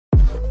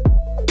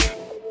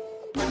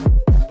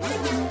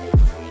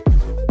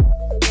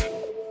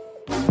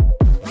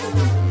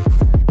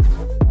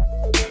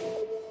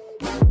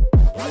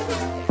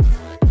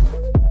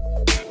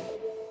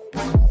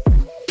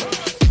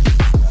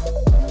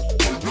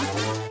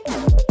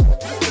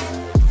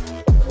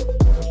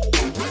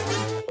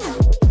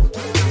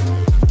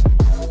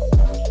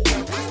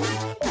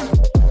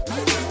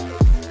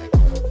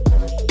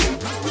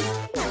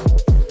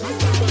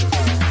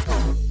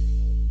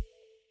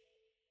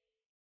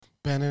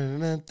I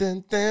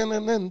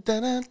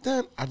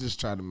just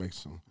tried to make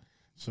some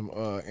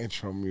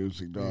intro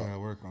music, dog. Yeah,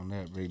 work on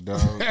that, big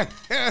dog. Work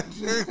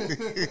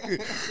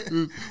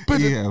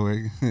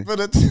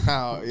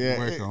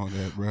on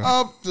that, bro.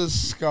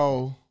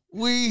 Upthescore.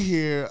 We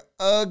here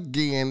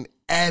again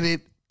at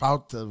it,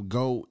 about to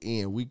go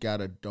in. We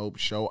got a dope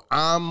show.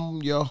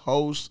 I'm your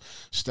host,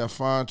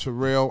 Stefan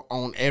Terrell,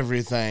 on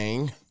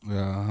everything.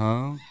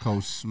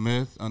 Coach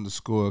Smith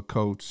 _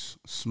 Coach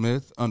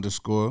Smith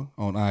 _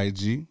 on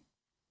IG.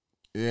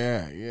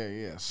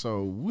 Yeah.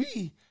 So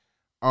we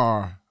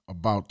are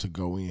about to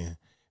go in.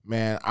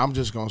 Man, I'm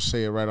just going to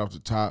say it right off the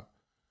top.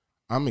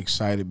 I'm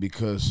excited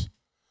because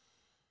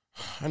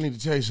I need to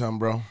tell you something,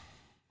 bro.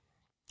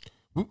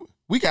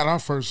 We got our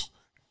first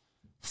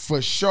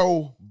for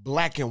show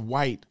black and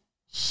white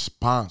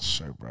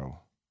sponsor, bro.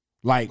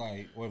 Like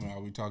wait a minute,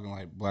 are we talking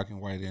like black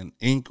and white in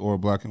ink or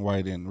black and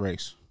white in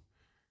race?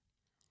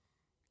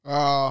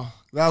 That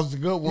was a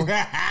good one.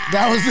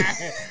 That was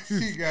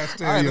you gotta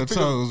stay on your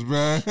toes,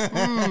 bro.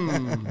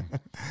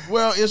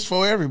 Well, it's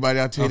for everybody,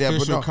 I'll tell you that.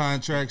 Official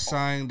contract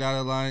signed,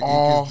 dotted line,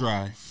 ink is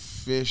dry.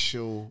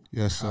 Official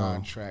yes,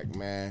 contract,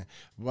 man.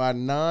 By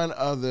none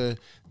other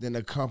than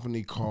a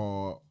company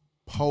called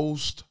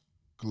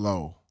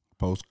Postglow.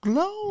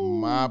 Postglow.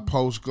 My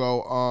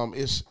Postglow.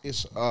 It's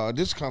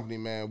this company,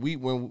 man.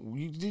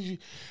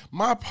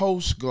 My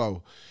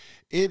Postglow.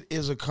 It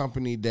is a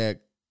company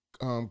that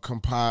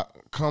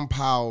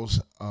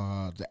compiles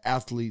the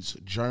athlete's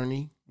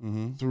journey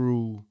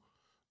through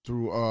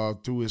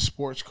his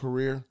sports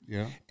career.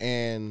 Yeah.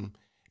 And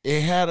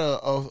it had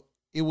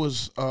it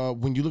was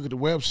when you look at the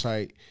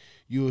website,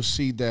 you will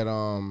see that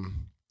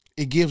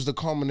it gives the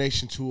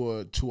culmination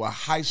to a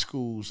high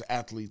school's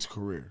athlete's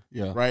career.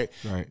 Yeah. Right?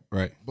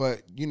 Right.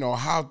 But you know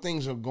how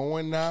things are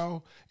going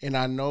now, and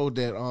I know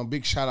that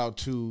big shout out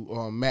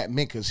to Matt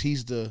Minkus.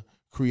 He's the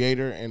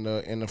creator and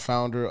the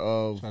founder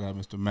of shout out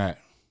Mr. Matt.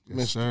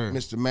 Yes,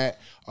 Mr. Matt.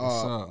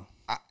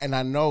 And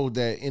I know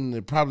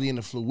that probably in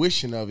the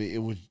fruition of it, it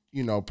was,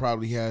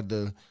 probably had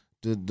the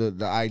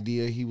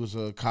idea. He was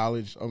a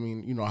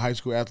high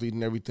school athlete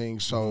and everything.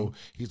 So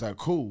he's like,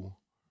 cool,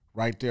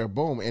 right there,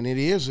 boom. And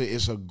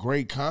it's a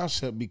great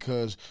concept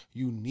because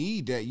you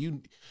need that.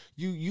 You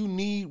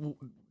need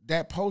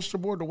that poster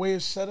board, the way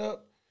it's set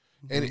up,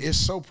 and it's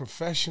so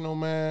professional,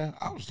 man.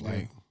 I was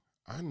like,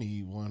 I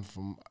need one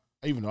from.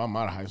 Even though I'm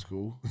out of high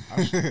school,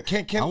 I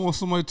want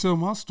somebody to tell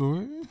my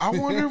story. I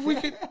wonder if we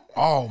could.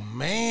 Oh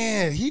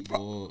man,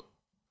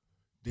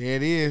 there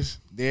it is.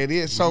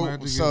 So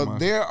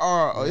there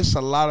are. It's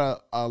a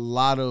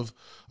lot of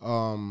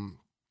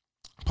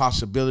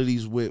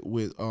possibilities with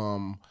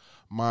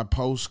my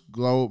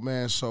Postglow,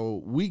 man.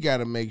 So we got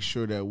to make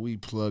sure that we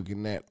plug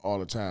in that all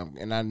the time.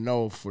 And I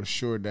know for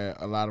sure that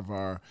a lot of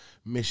our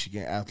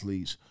Michigan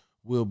athletes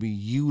will be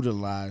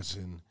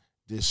utilizing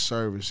this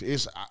service.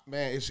 It's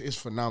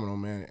phenomenal,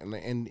 man.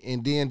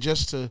 And then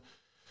just to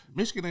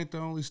Michigan ain't the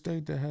only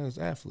state that has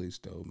athletes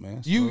though,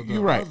 man. So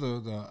you're right.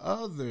 The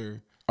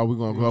other are we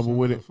gonna go over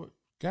with it?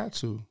 Got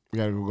to. We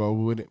gotta go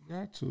over with it.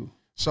 Got to.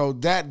 So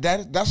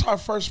that's our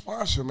first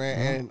sponsor, man.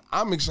 And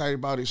I'm excited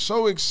about it.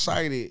 So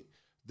excited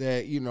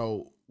that,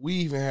 we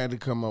even had to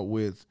come up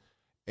with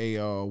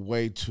a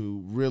way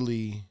to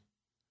really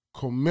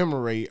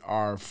commemorate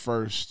our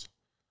first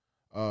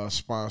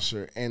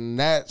sponsor, and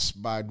that's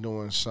by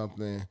doing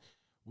something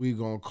we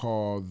gonna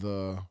call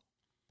the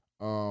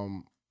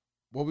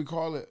what we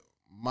call it,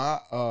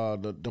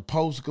 the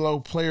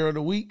Postglow Player of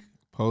the Week.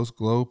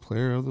 Postglow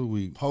Player of the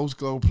Week.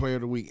 Postglow Player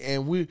of the Week,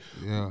 and we're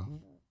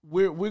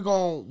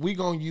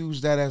gonna use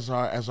that as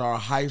our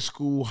high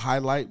school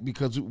highlight,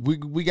 because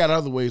we got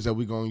other ways that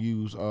we're gonna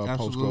use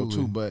Postglow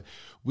too, but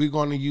we're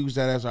gonna use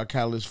that as our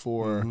catalyst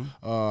for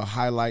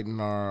highlighting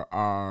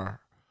our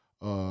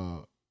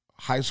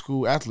high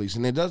school athletes.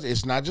 And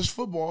it's not just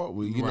football,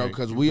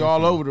 because we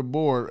all over the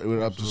board with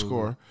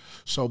Upthescore.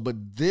 So, but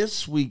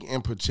this week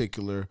in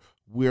particular,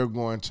 we're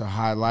going to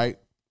highlight,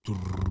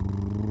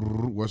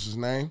 what's his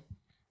name?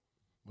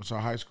 What's our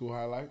high school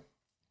highlight?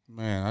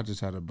 Man, I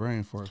just had a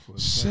brain fart for a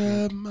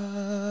second.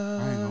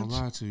 I ain't gonna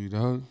lie to you,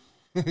 dog.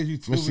 You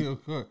threw me a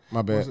cut.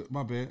 My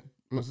bad.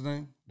 What's his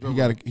name? He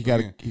got a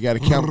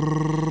camp.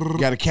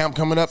 Got a camp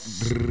coming up.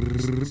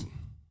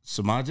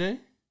 Samaje?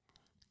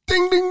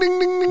 Ding, ding, ding,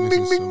 ding, ding,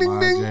 ding, ding, ding,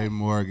 ding. J.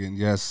 Morgan,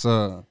 yes,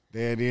 sir.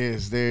 There it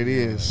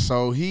is.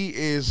 So he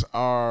is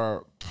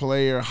our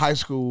high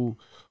school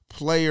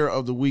player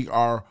of the week,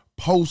 our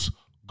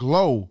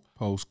Postglow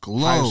high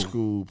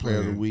school player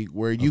of the week,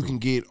 where you can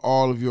get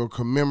all of your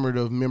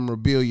commemorative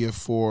memorabilia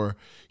for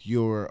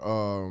your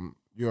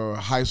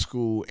high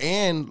school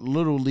and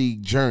little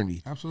league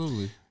journey.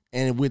 Absolutely.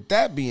 And with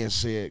that being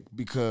said,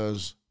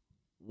 because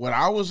what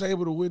I was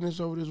able to witness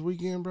over this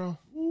weekend, bro,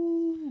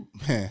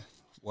 man.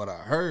 What I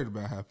heard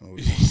about happening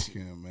with this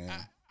weekend, man.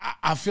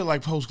 I feel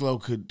like Postglow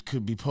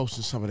could be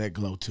posting some of that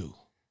glow too.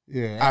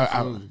 Yeah,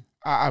 absolutely.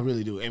 I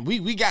really do. And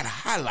we got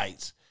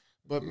highlights.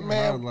 But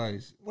man,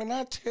 when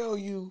I tell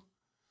you,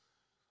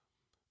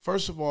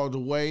 first of all,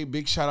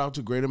 big shout out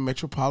to Greater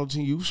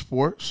Metropolitan Youth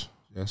Sports.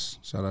 Yes,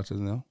 shout out to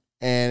them.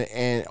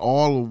 and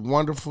all the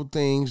wonderful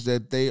things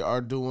that they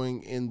are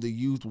doing in the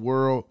youth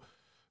world.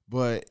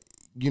 But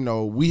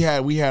we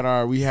had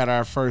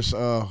our first.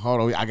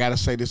 Hold on, I gotta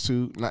say this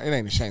too. It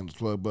ain't a shameless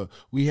plug, but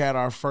we had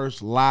our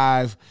first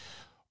live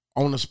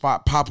on the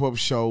spot pop up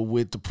show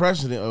with the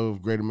president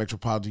of Greater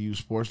Metropolitan Youth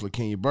Sports,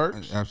 LaKenya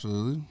Burks.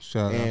 Absolutely,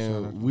 shout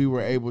out. We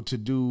were able to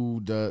do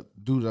the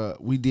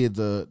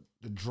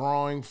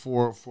drawing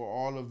for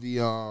all of the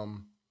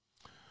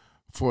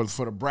for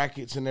the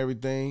brackets and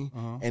everything,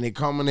 and it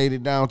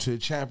culminated down to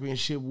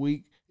championship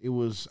week. It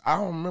was, I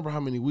don't remember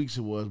how many weeks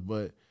it was,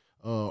 but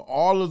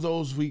all of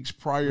those weeks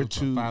prior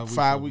to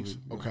 5 weeks.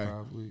 Okay.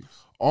 5 weeks.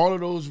 All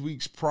of those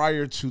weeks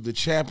prior to the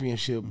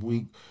championship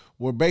week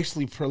were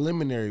basically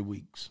preliminary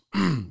weeks.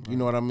 You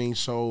know what I mean?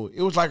 So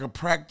it was like a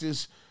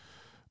practice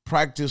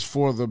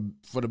for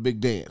the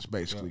big dance,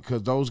 basically,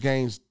 because those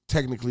games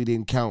technically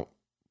didn't count.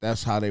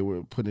 That's how they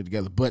were putting it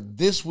together. But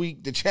this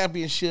week, the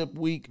championship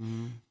week,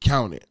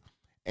 counted.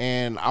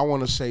 And I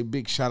want to say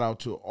big shout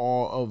out to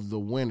all of the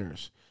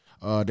winners.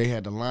 They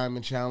had the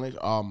lineman challenge.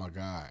 Oh my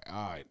God!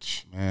 All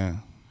right,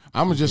 man.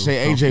 I'm gonna just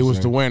say AJ was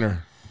the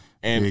winner,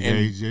 and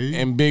AJ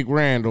and Big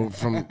Randall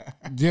from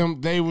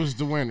them. They was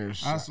the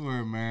winners. I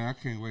swear, man.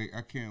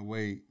 I can't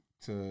wait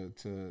to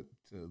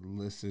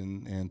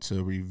listen and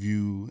to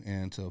review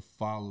and to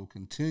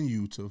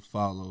continue to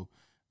follow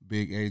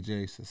Big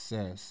AJ's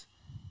success.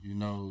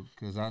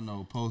 Because I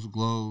know Post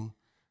Glow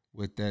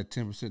with that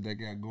 10% they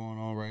got going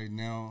on right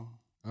now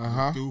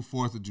through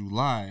 4th of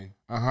July.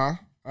 I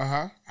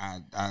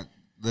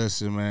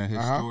listen, man.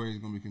 His story is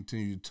gonna be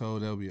continued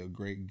told. That'll be a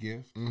great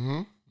gift.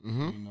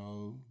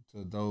 To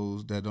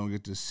those that don't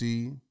get to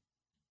see.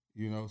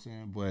 You know what I'm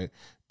saying? But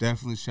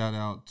definitely shout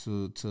out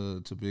to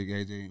Big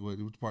AJ.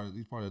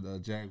 He's part of the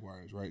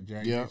Jaguars, right?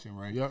 Nation,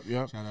 right?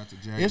 Yep. Shout out to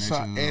Jag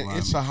Nation.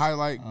 It's a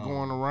highlight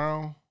going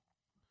around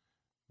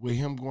with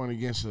him going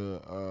against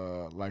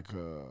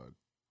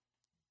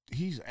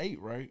he's 8,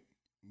 right?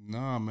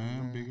 Nah,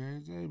 man. Big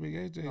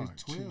AJ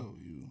is 12.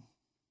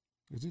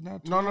 Is it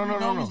not 12?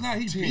 No. It's not.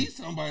 He 10. Beat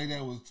somebody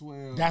that was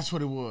 12. That's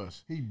what it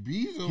was. He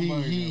beat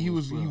somebody. He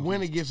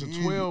went against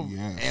a 12,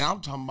 and I'm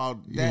talking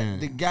about that.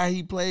 The guy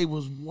he played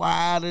was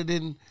wider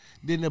than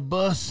the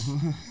bus.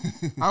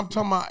 I'm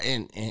talking about,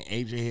 and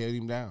AJ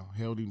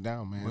held him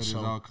down, man. But it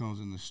all comes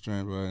in the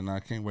strength, bro. And I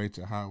can't wait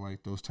to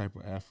highlight those type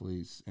of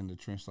athletes in the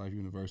Trench Life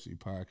University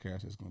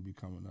podcast that's going to be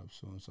coming up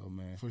soon. So,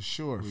 man, for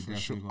sure.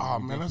 Oh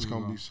man, that's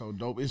going to be so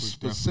dope. It's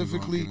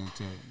specifically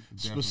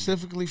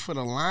for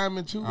the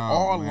linemen too.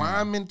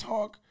 Linemen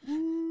talk.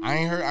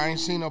 I ain't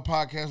seen no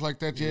podcast like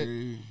that yet.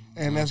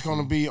 And that's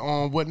going to be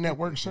on what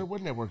network, sir?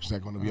 What network is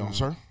that going to be on,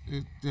 sir?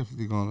 It's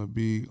definitely going to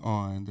be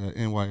on the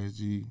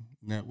NYSG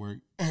network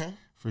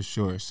for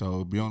sure.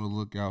 So be on the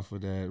lookout for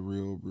that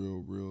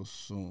real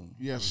soon.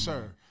 Yes,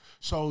 sir.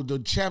 So the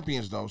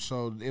champions, though.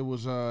 So it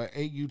was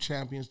 8U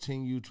champions,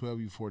 10U,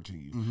 12U,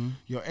 14U.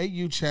 Your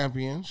 8U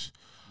champions,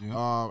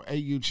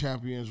 8U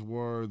champions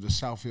were the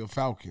Southfield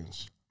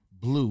Falcons,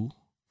 Blue,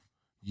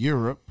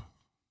 Europe,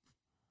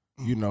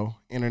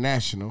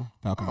 international.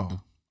 Falcon.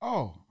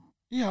 Oh,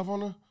 you have on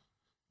the.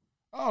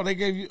 Oh, they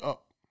gave you.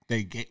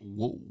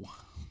 Whoa.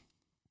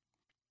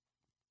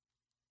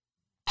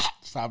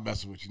 Stop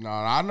messing with you. No,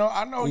 I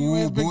know you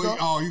is big dog.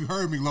 Oh, you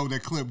heard me load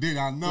that clip, didn't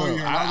I? Know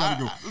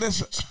you.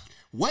 Listen.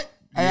 What?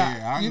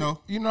 I know.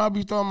 I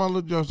be throwing my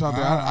little jokes out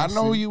there. I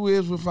know who you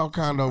is with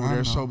Falcon over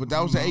there. So, but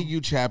that was the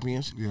 8U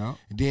champions. Yeah.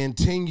 Then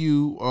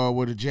 10U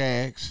were the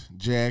Jags.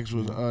 Jags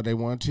was they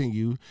won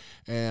 10U,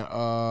 and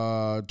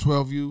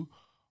 12U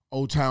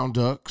Old Town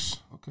Ducks.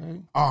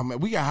 Okay. Oh man,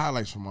 we got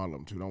highlights from all of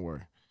them too. Don't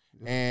worry.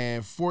 Yeah.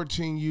 And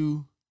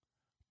 14U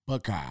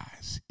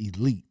Buckeyes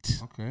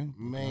Elite. Okay.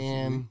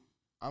 Man.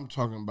 I'm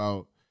talking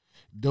about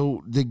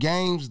the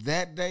games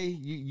that day.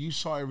 You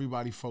saw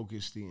everybody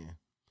focused in.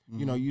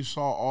 You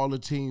saw all the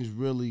teams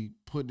really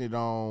putting it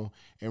on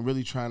and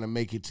really trying to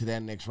make it to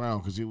that next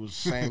round because it was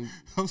same.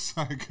 I'm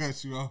sorry to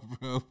cut you off,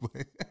 bro.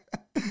 But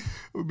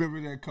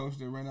remember that coach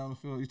that ran out the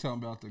field? You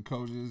talking about the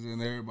coaches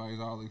and everybody's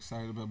all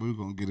excited about. But we're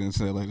gonna get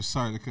into that later.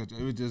 Sorry to cut you.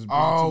 It was just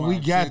we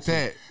got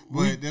that.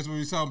 But that's what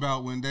we're talking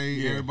about when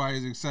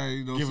everybody's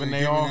excited. Giving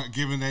they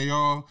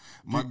all.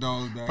 My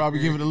dog's back. Probably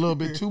giving a little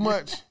bit too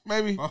much,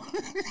 maybe.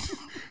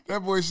 That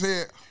boy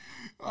said.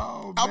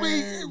 Oh, man. I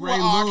mean, Ray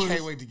Lewis. I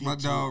can't wait to get my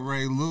dog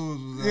Ray Lewis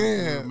was out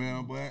there,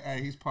 man. But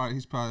hey, he's part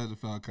of the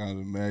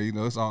Falcon, man.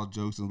 It's all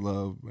jokes and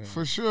love, man.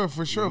 For sure.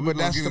 But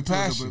that's the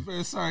passion.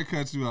 Man, sorry to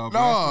cut you off.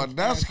 No, man.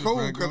 That's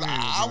cool because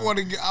I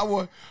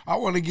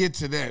want to get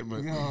to that,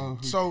 but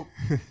so.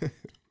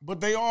 But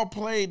they all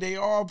played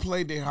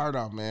their heart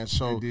out, man.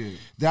 So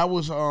that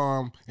was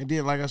and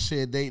then like I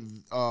said,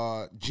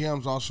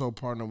 Jim's also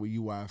partnered with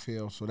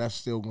UIFL, so that's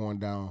still going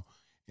down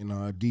in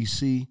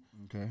DC.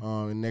 Okay.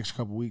 In the next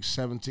couple of weeks,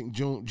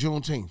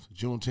 Juneteenth.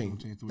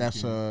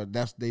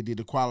 That's they did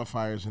the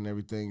qualifiers and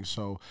everything.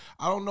 So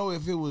I don't know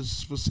if it was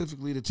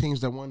specifically the teams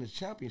that won this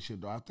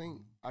championship though. I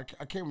think I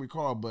can't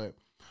recall, but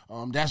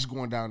that's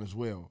going down as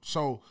well.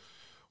 So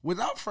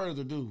without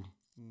further ado,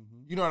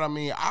 you know what I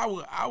mean.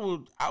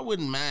 I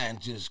wouldn't mind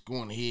just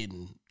going ahead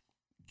and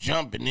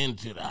jumping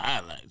into the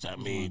highlights. I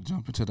mean,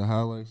 jumping to the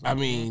highlights. I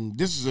mean,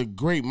 this is a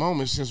great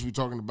moment since we're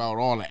talking about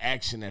all the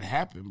action that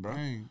happened, bro.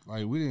 Dang,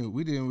 like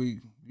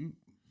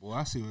well,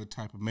 I see what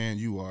type of man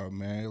you are,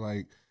 man.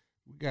 Like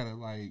we gotta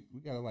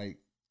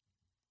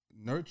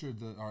nurture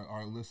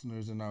our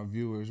listeners and our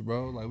viewers,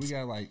 bro. Like we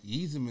gotta like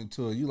ease them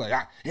into it. You like,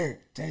 here,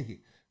 take it.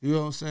 You know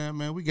what I'm saying,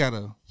 man? We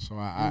gotta,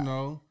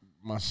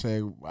 my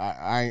seg,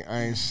 I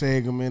ain't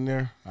seg him in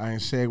there. I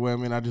ain't segue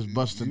him in. I just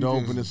busted the door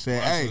open and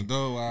said, "Hey, the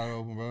door wide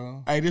open,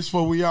 bro. Hey, this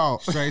for we all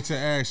straight to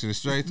action,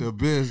 straight to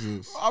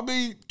business." I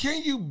mean,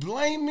 can you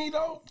blame me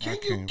though?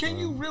 Can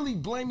you really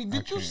blame me?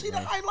 Did you see the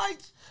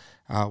highlights?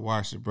 I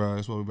watched it, bro.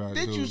 That's what we about to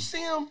do. Did you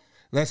see him?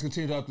 Let's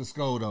continue to up the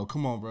score, though.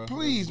 Come on, bro.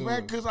 Please,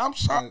 man, because I'm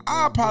sorry.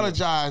 I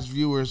apologize,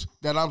 viewers,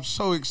 that I'm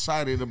so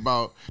excited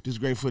about this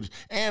great footage.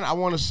 And I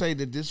want to say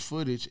that this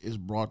footage is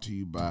brought to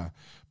you by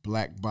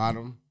Black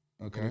Bottom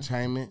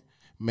Entertainment.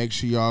 Make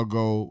sure y'all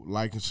go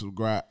like and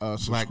subscribe.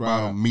 Black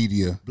Bottom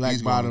Media. Black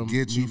He's Bottom.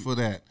 Get you for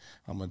that.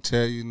 I'm going to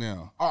tell you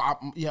now.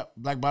 Yeah,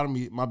 Black Bottom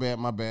Media. My bad.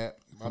 My bad,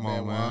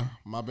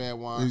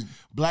 Juan.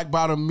 Black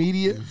Bottom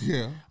Media.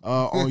 Yeah.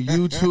 On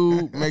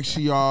YouTube. Make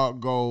sure y'all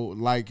go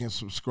like and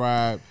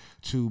subscribe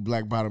to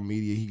Black Bottom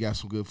Media. He got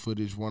some good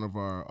footage. One of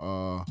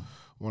our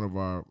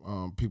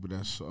people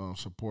that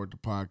support the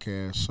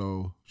podcast.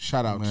 So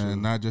shout out to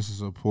not just a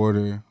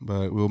supporter,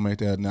 but we'll make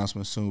that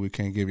announcement soon. We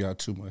can't give y'all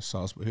too much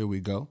sauce, but here we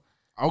go.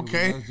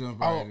 Okay.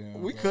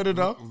 We could have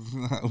though.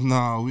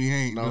 No, we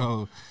ain't.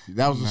 No.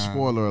 That was a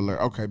spoiler alert.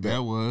 Okay, bet.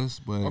 That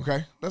was, but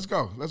okay. Let's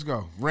go.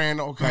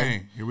 Randall. Okay.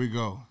 Bang, here we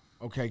go.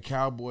 Okay,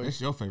 Cowboys.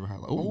 That's your favorite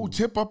highlight. Ooh,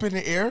 tip up in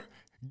the air.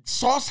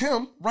 Sauce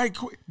him right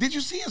quick. Did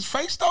you see his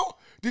face though?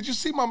 Did you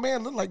see my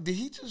man look like? Did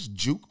he just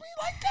juke me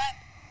like that?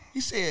 He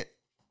said,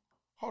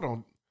 "Hold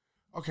on."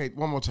 Okay,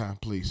 one more time,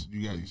 please.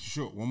 You got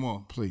sure. One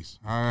more, please.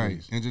 All right,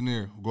 please.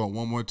 Engineer, we're going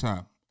one more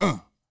time.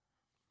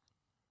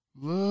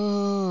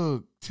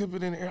 Look, tip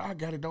it in the air. I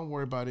got it. Don't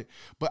worry about it.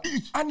 But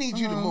I need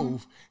you to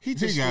move. He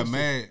got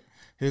mad.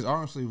 His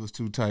arm sleeve was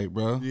too tight,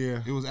 bro.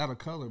 Yeah, it was out of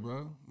color,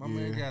 bro. My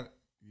man got.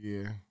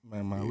 Yeah,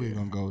 man, we ain't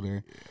gonna go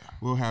there. Yeah.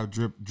 We'll have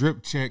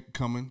drip check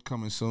coming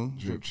soon.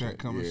 Drip check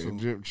coming soon.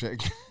 Drip check.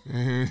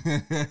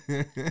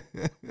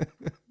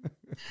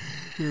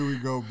 Here we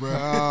go, bro.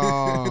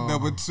 Oh.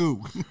 Number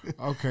 2.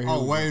 Okay.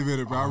 Oh, wait a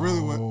minute, bro. I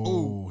really went.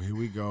 Ooh, here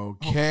we go.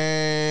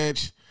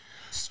 Catch.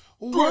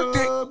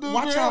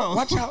 Watch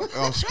out.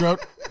 Oh, scrub.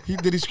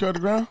 Did he scrub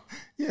the ground?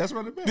 Yeah, that's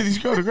running back. Did he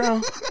scrub the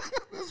ground?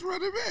 That's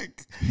running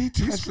back. He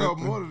scrubbed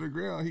more to the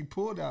ground. He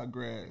pulled out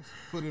grass,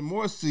 put in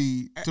more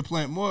seed to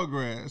plant more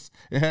grass.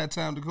 It had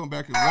time to come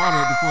back and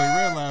water it before he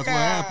realized what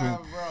happened.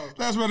 Bro.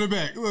 That's running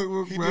back.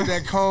 Look, he bro. did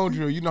that cone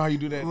drill. You know how you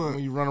do that when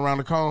you run around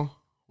the cone?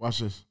 Watch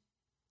this.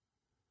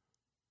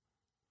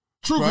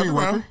 True green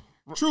worker.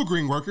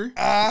 You know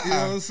what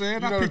I'm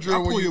saying? I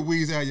pull your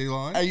weeds out of your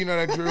lawn. Hey, you know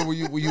that drill where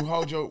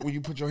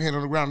you put your hand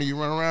on the ground and you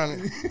run around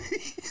it?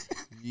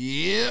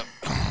 Yep.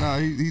 No,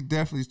 he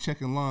definitely is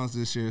checking lawns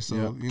this year,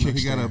 so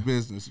he got a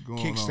business going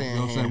on. You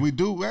know what I'm saying? We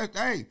do.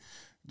 Hey,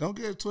 don't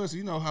get it twisted.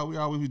 You know how we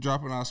always be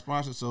dropping our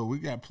sponsors, so we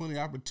got plenty of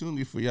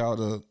opportunity for y'all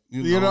to,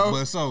 you know.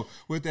 But so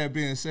with that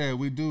being said,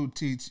 we do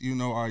teach,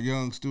 our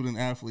young student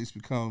athletes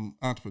become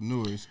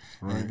entrepreneurs.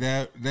 Right. And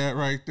that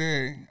right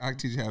there, I can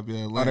teach you how to be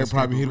a landscaper. They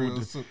probably hit it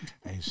with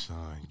hey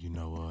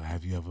son,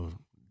 have you ever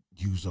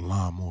used a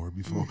lawnmower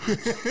before?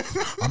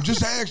 I'm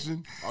just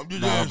asking.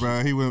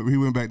 Bro, he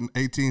went back in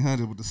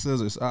 1800 with the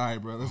scissors. All right,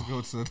 bro, let's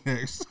go to the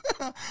next.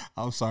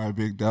 I'm sorry,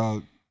 big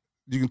dog.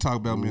 You can talk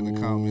about me in the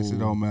comments. It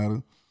don't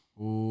matter.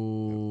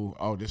 Ooh,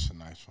 this is a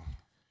nice one.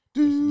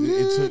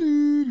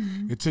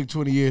 It took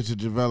 20 years to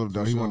develop,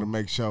 though. He wanted to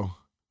make sure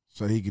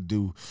so he could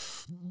do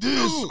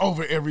this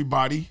over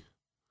everybody.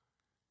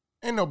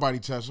 Ain't nobody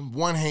touch him.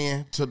 One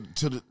hand to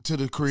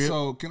the crib.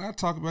 So can I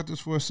talk about this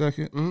for a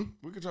second? Mm-hmm.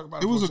 We can talk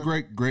about it. It was a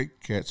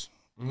great catch.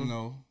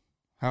 Mm-hmm.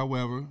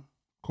 However,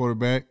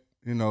 quarterback.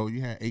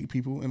 You had 8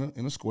 people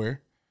in a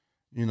square.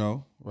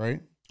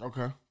 Right?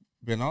 Okay.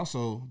 Then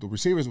also the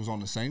receivers was on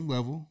the same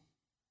level.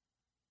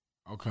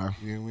 Okay.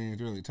 Yeah, we ain't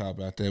really talk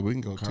about that. We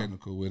can go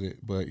technical with it,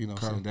 but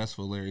so that's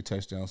for Larry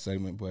touchdown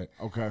segment. But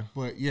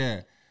But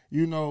yeah,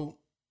 you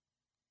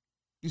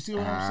see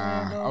what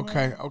I'm saying? Though,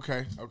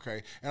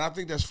 okay. And I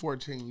think that's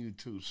 14U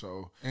too.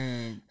 So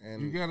and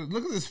you gotta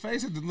look at his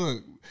face.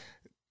 Look,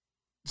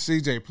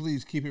 CJ,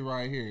 please keep it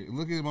right here.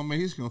 Look at my man.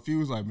 He's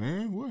confused. Like,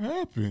 man, what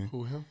happened?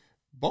 Who, him?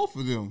 Both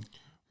of them.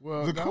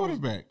 Well, the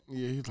quarterback.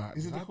 He's like,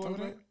 is it the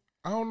quarterback?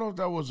 I don't know if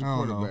that was a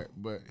quarterback,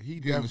 but he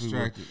definitely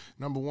was,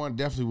 number one,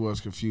 definitely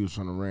was confused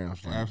from the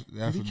Rams. Like,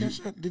 did he catch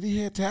that? Did he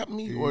head tap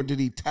me or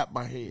did he tap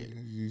my head?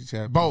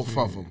 Both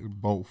of them.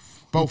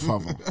 Both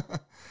of them.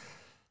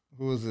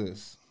 Who was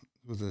this?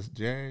 Was this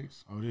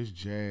Jags? Oh, this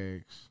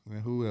Jags.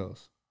 And who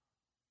else?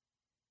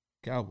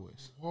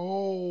 Cowboys.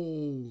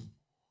 Whoa.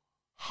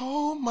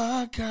 Oh,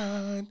 my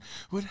God.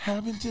 What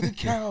happened to the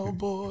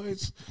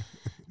Cowboys?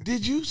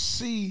 Did you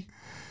see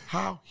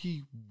how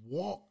he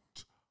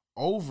walked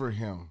over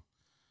him?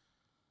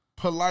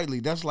 politely.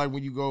 That's like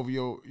when you go over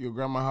your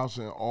grandma's house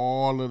and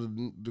all of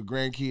the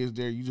grandkids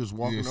there. You just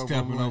walking over.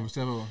 Stepping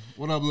over.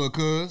 What up, little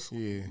cuz?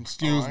 Yeah.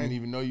 Excuse me. I didn't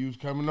even know you was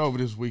coming over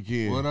this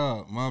weekend. What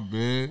up? My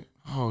bad.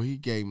 Oh, he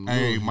gave me.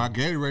 Hey, my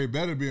Gatorade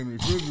better be in the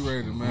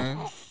refrigerator, man.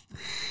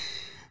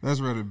 Let's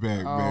run it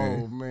back,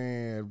 man. Oh,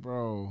 man,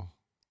 bro.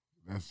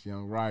 That's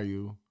young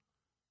Ryu.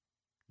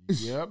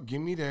 Yep,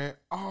 give me that.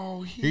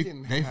 Oh, they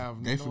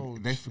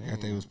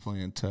forgot they was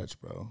playing touch,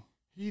 bro.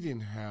 He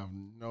didn't have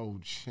no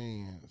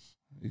chance.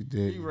 He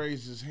did. He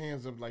raised his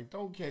hands up like,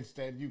 don't catch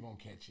that. You going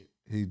to catch it.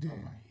 He did.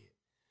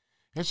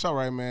 It's all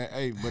right, man.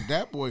 Hey, but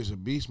that boy's a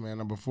beast, man.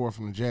 Number 4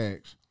 from the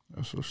Jags.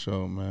 That's for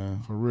sure,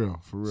 man. For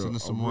real. Send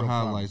us some more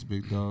highlights,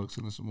 big dog.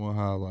 Send us some more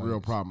highlights.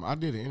 Real problem. I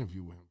did an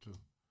interview with him, too.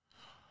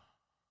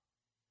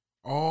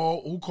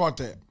 Oh, who caught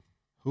that?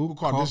 Who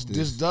caught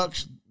this?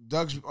 Ducks,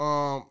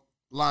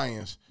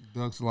 Lions.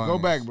 Ducks, Lions. Go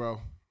back, bro.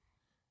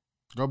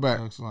 Go back.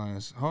 Ducks,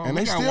 Lions. And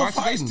they still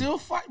fighting. They still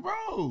fight,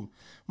 bro.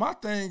 My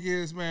thing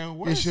is, man,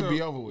 it should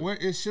be over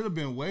with. It should have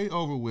been way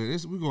over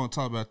with. We're going to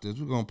talk about this.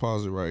 We're going to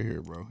pause it right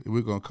here, bro.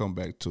 We're going to come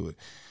back to it.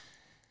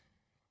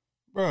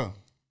 Bro.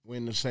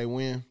 When to say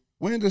when?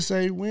 When to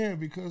say when,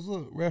 because,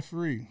 look,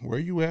 referee, where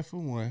you at for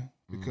one?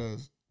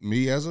 Because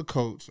me as a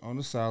coach on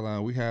the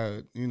sideline, we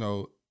had,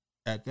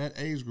 at that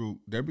age group,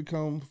 there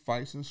become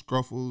fights and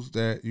scruffles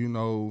that,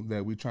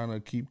 that we trying to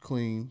keep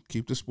clean,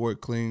 keep the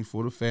sport clean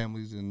for the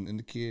families and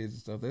the kids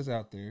and stuff that's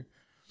out there.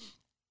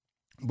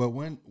 But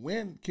when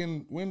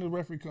the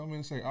referee come in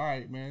and say, all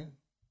right, man,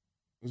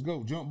 let's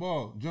go, jump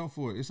ball, jump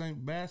for it. This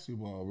ain't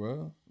basketball,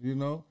 bro.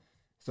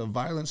 It's a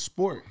violent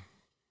sport.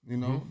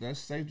 That's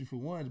safety for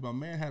one. My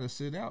man had to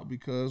sit out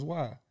because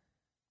why?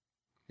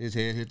 His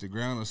head hit the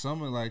ground or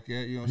something like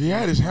that. He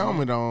had his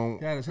helmet on.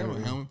 He had his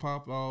helmet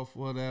popped off,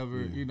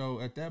 whatever. Yeah.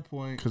 At that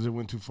point. Because it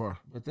went too far.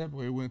 At that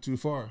point, it went too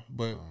far.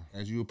 But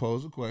as you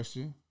pose the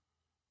question,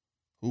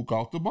 who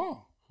caught the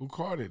ball? Who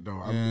caught it,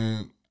 though?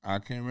 I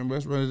can't remember.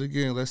 Let's run it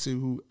again. Let's see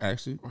who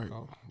actually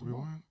caught the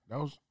ball. That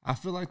was. I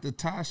feel like the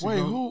tie should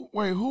who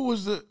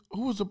was the?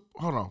 Hold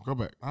on, go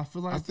back. I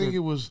think it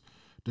was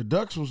the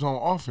Ducks was on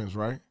offense,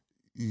 right?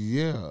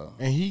 Yeah.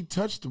 And he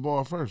touched the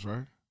ball first,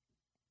 right?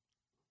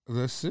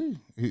 Let's see.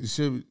 He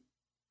should.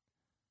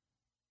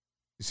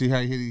 See how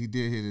he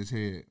did hit his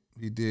head.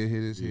 He did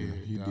hit his head.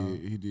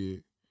 He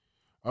did.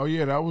 Oh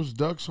yeah, that was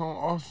Ducks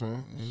on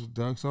offense. It was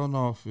Ducks on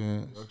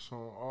offense. Ducks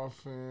on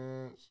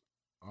offense.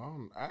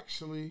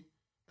 Actually,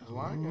 the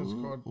Lions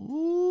caught.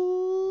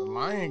 The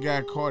Lion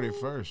guy caught it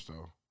first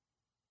though.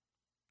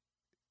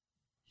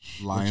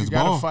 Lions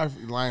ball.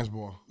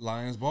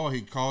 Lions ball.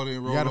 He caught it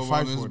and rolled over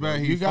on his back.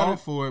 He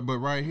fought for it, but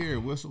right here,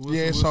 whistle.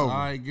 It's over. All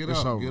right, get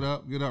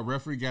up.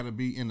 Referee got to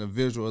be in the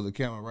visual of the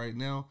camera right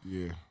now.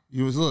 Yeah.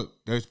 Look,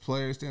 there's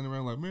players standing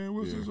around like, man,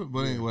 what's this? But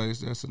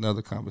anyways, that's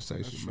another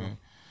conversation, man.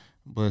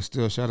 But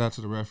still, shout out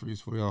to the referees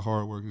for y'all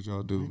hard work that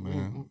y'all do,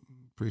 man.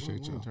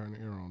 Appreciate y'all. We didn't turn the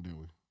air on, did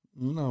we?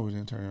 No, we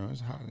didn't turn it on.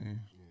 It's hot in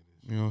here.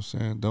 You know what I'm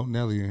saying? Don't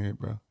Nelly in here,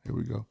 bro. Here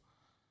we go.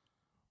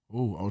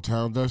 Ooh, Old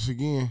Town Ducks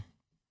again.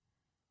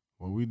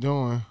 What we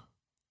doing?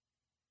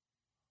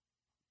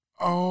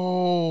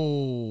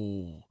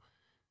 Oh.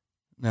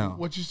 Now.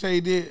 What you say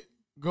he did?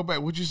 Go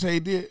back. What you say he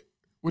did?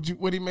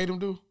 What he made him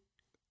do?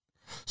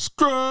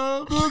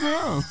 Scrub the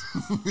ground.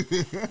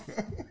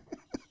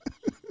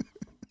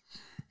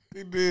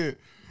 He did.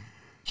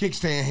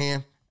 Kickstand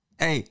hand.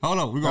 Hey, hold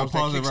on. We're going to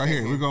pause it right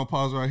here. We're going to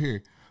pause right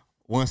here.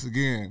 Once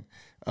again,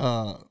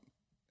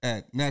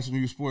 at National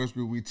Youth Sports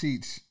Group, we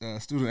teach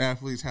student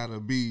athletes how to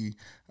be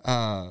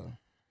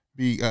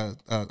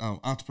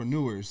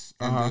entrepreneurs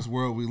in this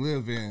world we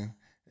live in.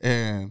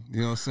 And,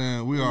 you know what I'm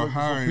saying, we are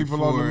hiring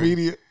people on the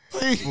media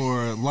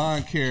for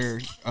lawn care,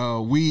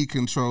 weed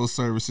control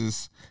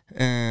services.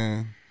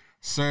 And,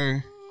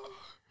 sir,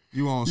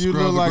 you on Scrub the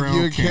Ground. You look like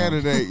you're a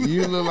candidate.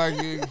 You look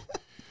like you.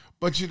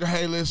 But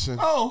hey, listen.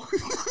 Oh.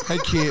 Hey,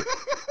 kid.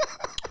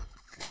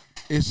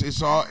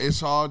 It's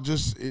all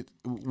just,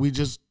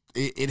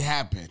 it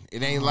happened.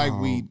 It ain't like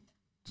we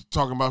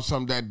talking about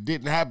something that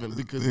didn't happen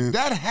because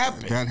that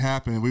happened. That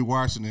happened. We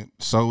watching it.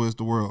 So is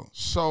the world.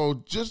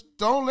 So just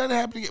don't let it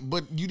happen again.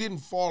 But you didn't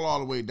fall all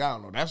the way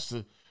down, though. That's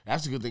the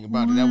good thing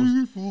about it. That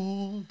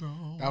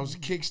was a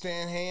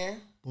kickstand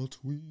hand. But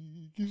we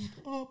get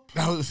up.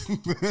 That was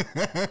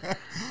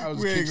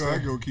we ain't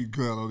gonna keep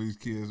cutting on these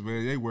kids,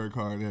 man. They work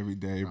hard every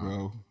day,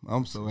 bro.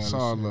 I'm so it's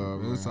all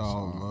love. It's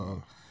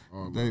all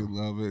love. They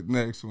love it.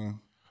 Next one.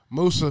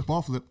 Musa.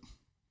 Ball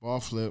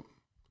flip.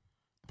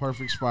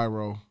 Perfect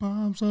spiral.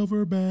 Bombs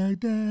over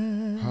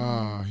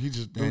Baghdad. He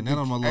just that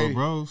on my little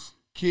bros.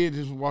 Kid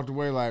just walked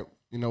away like,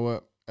 you know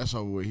what? That's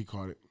over with. He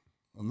caught it.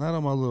 I'm not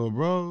on my little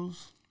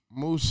bros.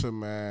 Musa,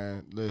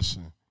 man,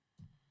 listen.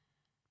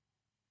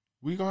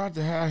 We're going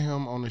to have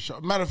him on the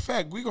show. Matter of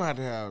fact, we're going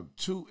to have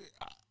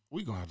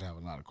a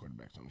lot of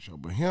quarterbacks on the show.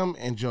 But him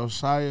and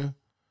Josiah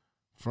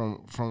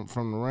from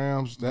the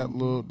Rams, that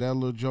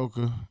little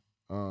joker,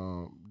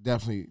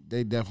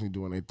 they definitely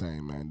doing their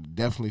thing, man.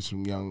 Definitely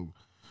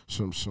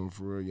some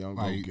for real young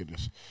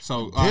go-getters.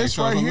 So, this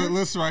right here.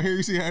 Listen right here.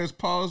 You see how his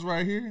pause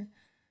right here?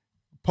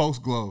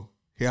 Post glow.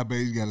 Yeah, I bet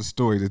he's got a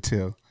story to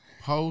tell.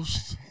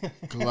 Post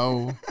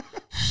glow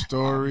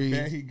story.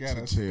 I bet he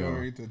got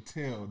story to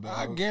tell, dog.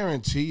 I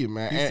guarantee you,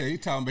 man. He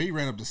talking about he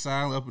ran up the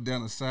sideline, up and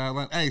down the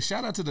sideline. Hey,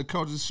 shout out to the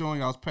coaches showing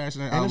y'all's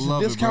passionate. And I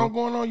love it, a discount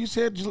going on. You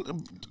said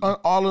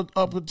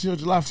up until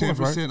July 4th, 10%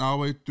 right? All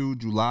the way through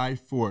July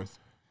 4th.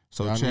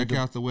 So check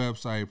out the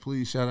website.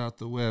 Please shout out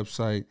the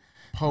website.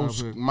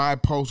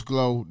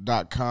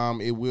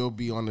 mypostglow.com. It will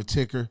be on the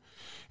ticker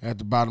at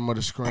the bottom of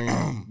the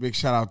screen. Big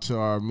shout out to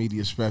our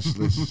media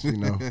specialists. You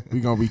know,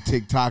 we're going to be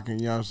tick-tocking,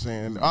 you know what I'm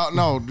saying? Oh,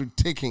 no,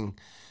 ticking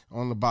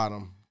on the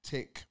bottom.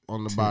 Tick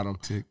on the bottom.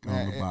 Tick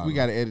on the bottom. We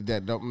got to edit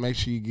that. Don't make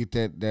sure you get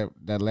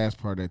that last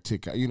part of that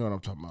tick out. You know what I'm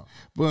talking about.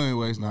 But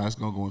anyways, it's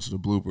going to go into the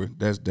blooper.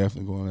 That's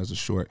definitely going as a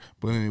short.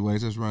 But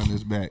anyways, let's run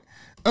this back.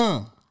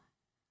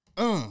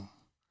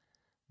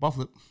 Ball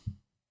flip.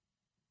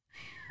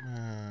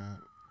 Man,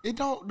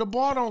 the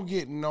ball don't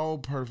get no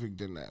perfect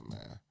than that,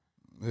 man.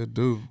 It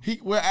do.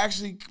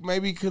 Actually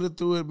maybe could have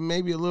threw it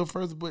maybe a little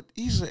further, but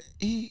he's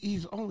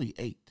only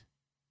 8.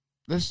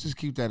 Let's just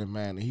keep that in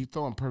mind. He's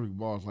throwing perfect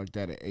balls like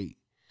that at 8.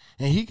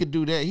 And he could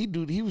do that.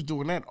 He was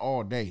doing that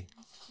all day.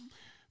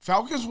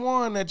 Falcons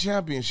won that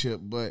championship,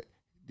 but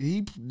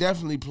he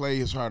definitely played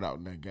his heart out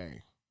in that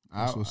game.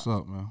 That's what's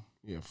up, man.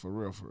 Yeah, for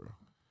real.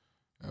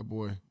 That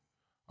boy.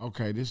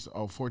 Okay,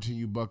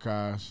 14U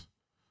Buckeyes.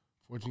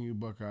 14U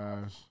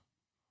Buckeyes.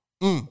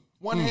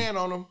 One hand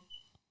on him.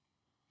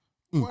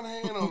 One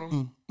hand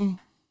on him.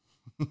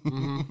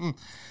 Mm-hmm.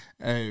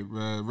 Hey,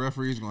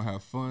 referee's going to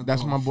have fun.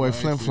 That's my boy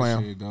Flim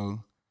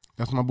Flam.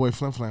 That's my boy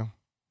Flim Flam.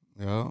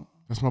 Yeah.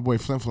 That's my boy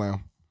Flim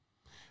Flam.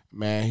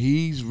 Man,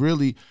 he's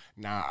really,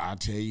 now I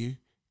tell you,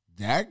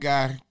 that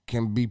guy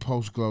can be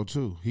post-glow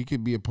too. He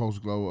could be a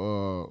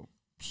post-glow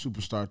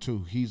superstar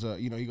too. He's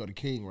he go to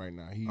King right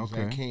now. He's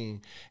at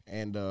King.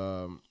 And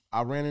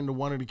I ran into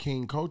one of the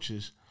King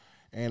coaches,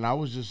 and I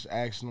was just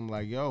asking him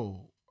like,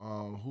 yo,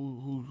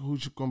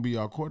 who's gonna be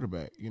our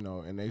quarterback? You know,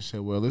 and they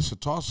said, well, it's a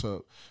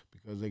toss-up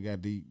because they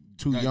got the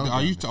two young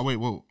guys.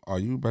 Are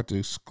you about to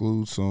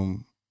exclude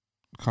some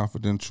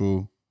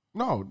confidential?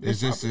 No,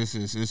 this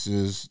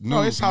is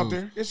no, it's out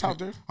there. It's out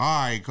there.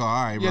 All right, bro.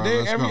 Yeah,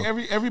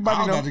 everybody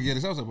knows. I'm about to get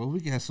this. I was like, well, we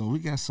got some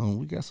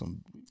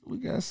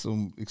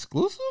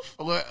exclusive.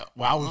 Well,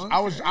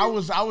 I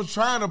was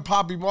trying to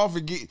pop him off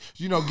and get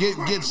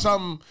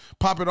something,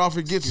 pop it off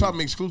and get something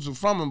exclusive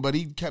from him, but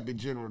he kept it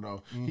general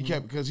though. Mm-hmm. He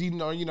kept because he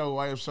know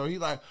I am, so he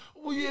like,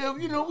 well, yeah,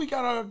 we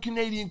got our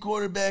Canadian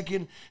quarterback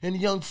and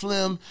young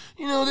Flem.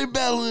 They're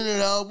battling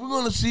it out. We're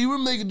gonna see. We'll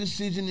make a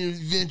decision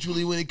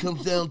eventually when it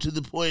comes down to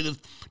the point of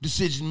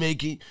decision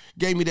making.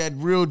 Gave me that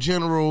real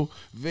general,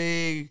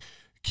 vague,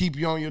 keep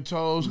you on your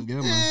toes.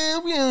 Yeah,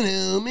 man. We don't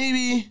know.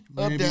 Maybe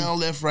up, down,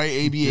 left, right,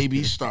 A,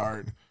 B,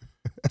 start.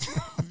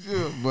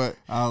 Yeah, but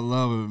I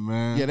love it,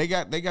 man. Yeah,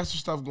 they got some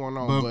stuff going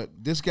on. But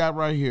this guy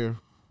right here,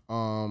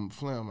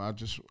 Flem, I'm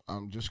just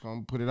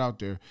gonna put it out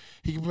there.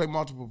 He can play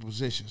multiple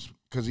positions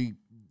because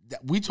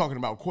we talking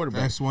about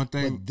quarterback. That's one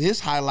thing. But this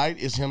highlight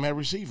is him at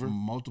receiver.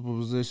 Multiple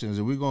positions,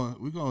 and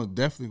we're gonna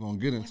definitely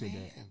get into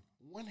that.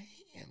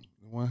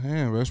 One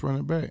hand. Let's run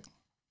it back.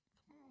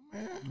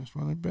 Man. Let's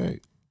run it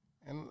back.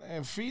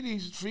 And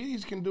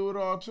Feedy's can do it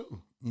all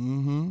too.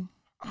 Mm-hmm.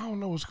 I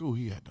don't know what school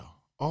he at though.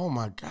 Oh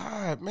my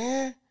God,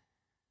 man.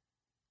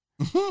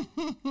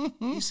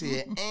 He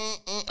said,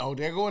 oh,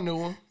 there go a new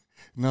one.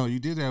 No, you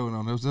did that one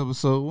on. That was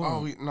episode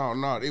 1. Oh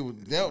no, it was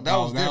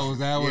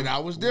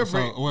that was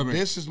different. So,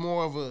 this is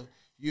more of a,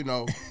 you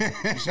know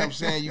what I'm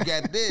saying? You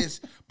got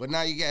this, but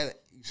now you got it.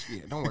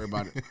 Yeah, don't worry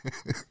about it.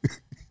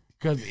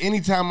 Because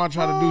anytime I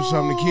try to do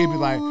something, the kid be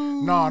like,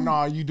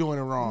 no, you doing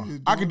it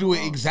wrong. I could do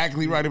it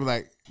exactly right. They be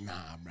like, nah,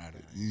 brother.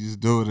 You just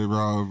doing it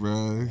wrong,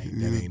 bro. You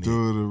just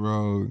doing it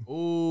wrong.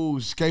 Ooh,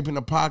 escaping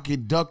the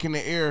pocket, duck in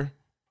the air.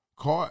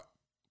 Caught.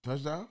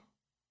 Touchdown?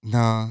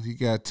 Nah, he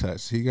got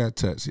touched.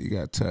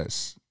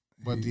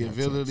 But the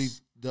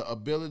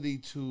ability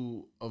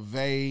to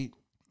evade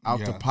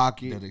out the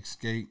pocket. That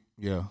escape.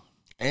 Yeah.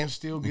 And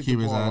still get keep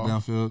the ball his eye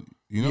downfield.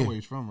 You know where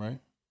he's from, right?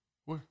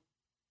 Where?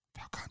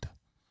 Falconda.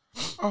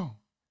 Oh.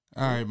 All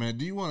right, man.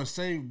 Do you want to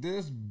save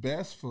this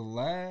best for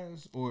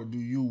last, or do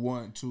you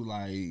want to,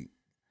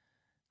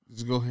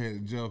 just go ahead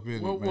and jump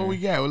in What we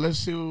got? Well, let's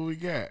see what we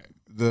got.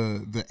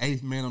 The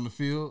 8th man on the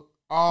field.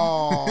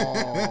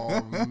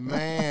 Oh,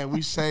 man.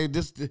 We saved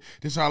this.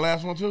 This our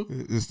last one, too?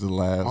 It's the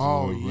last one.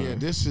 Oh, yeah.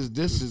 This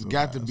has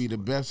got to be the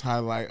best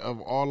highlight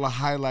of all the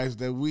highlights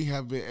that we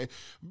have been.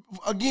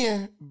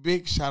 Again,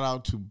 big shout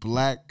out to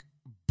Black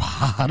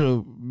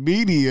Bottom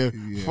Media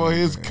for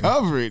his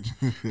coverage.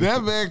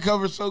 That man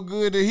covered so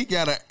good that he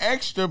got an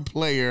extra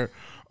player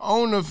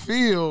on the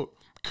field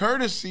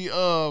courtesy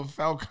of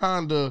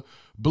Falconda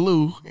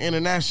Blue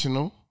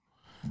International.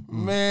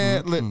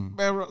 Man,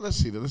 let's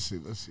see it, bro.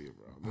 Let's see it.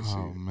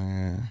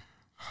 Man.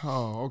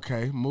 Oh,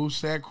 okay.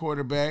 Moosehead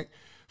quarterback.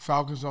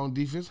 Falcons on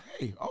defense.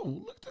 Hey,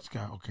 look at this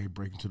guy. Okay,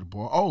 breaking to the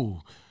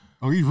ball.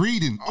 Oh, he's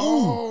reading.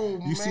 Oh,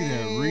 you see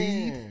that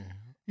read?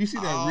 You see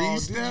that read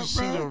step, did you bro?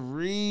 see the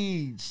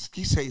read?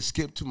 He say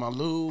skip to my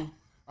Lou.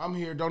 I'm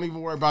here. Don't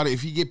even worry about it.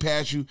 If he get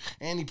past you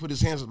and he put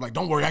his hands up like,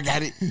 don't worry, I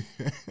got it.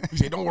 He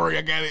said, don't worry,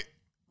 I got it.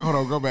 Hold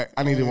on, go back.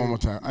 I need it one more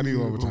time.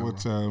 One more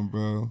time,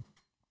 bro.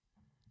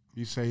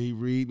 You say he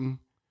reading.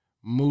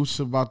 Moose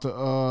about to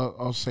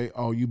I'll say,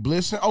 oh, you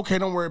blitzing? Okay,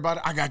 don't worry about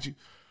it. I got you.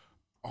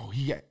 Oh,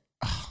 he got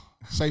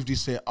safety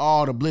said,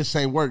 oh, the blitz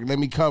ain't work. Let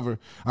me cover.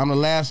 I'm the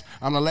last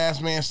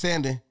man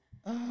standing.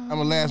 I'm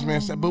the last man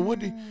standing.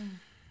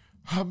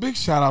 But a big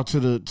shout out to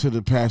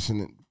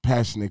the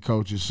passionate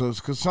coaches. So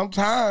because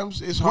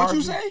sometimes it's hard.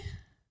 What'd you say?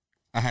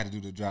 I had to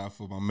do the job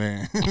for my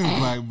man,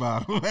 Black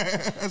Bottle.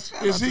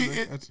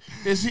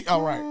 Is he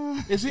all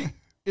right?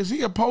 Is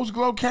he a post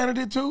glow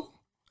candidate too?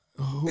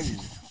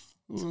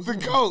 The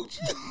coach.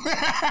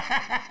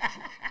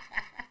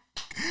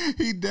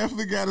 He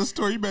definitely got a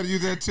story. You better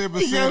use that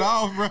 10%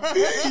 off, bro.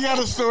 He got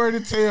a story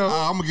to tell.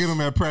 I'm gonna get him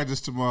at practice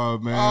tomorrow,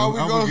 man. I'm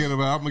gonna hand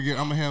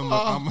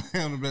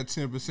him that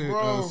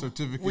 10%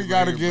 certificate. We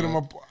gotta get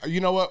him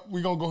you know what?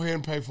 We're gonna go ahead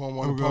and pay for him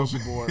on the poster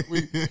board.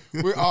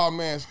 Oh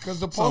man, because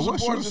the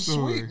poster boards are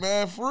sweet,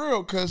 man, for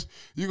real. Because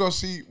you gonna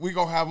see, we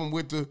gonna have him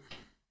with the.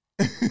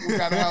 We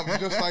gotta have him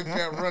just like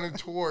that running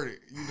toward it,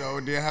 you know,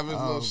 and then have his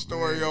little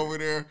story over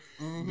there,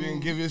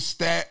 then give his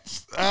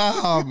stats.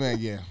 Oh man,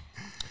 yeah.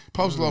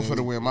 Post Glow for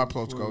the win.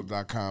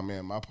 MyPostGlow.com,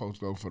 man. My Post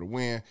Glow for the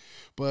win.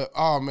 But,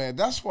 oh, man,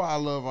 that's why I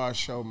love our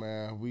show,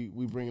 man. We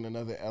bringing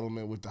another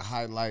element with the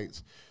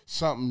highlights,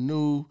 something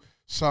new,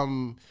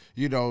 something,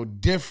 you know,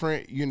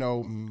 different, you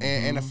know,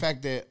 and the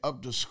fact that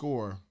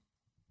Upthescore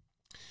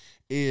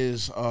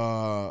is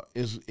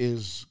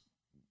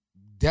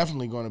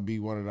definitely going to be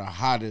one of the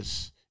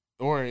hottest,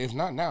 or if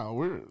not now,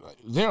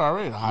 they're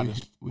already the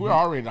hottest. We're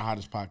already the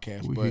hottest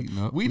podcast,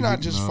 but we not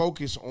just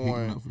focus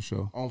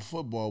on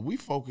football. We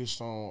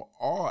focus on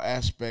all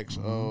aspects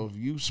of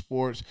youth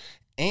sports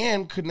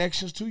and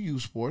connections to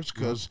youth sports,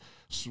 because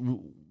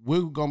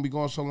we're gonna be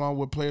going so long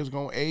where players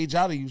gonna age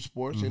out of youth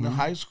sports in the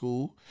high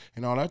school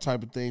and all that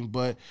type of thing.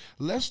 But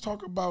let's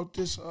talk about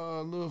this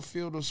little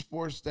field of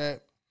sports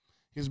that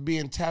is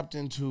being tapped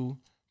into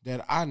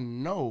that I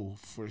know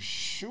for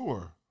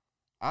sure.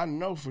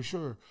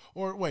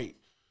 Or wait,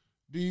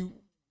 do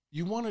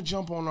you want to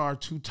jump on our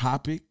two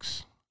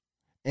topics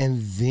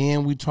and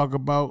then we talk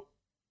about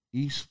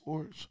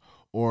esports?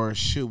 Or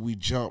should we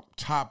jump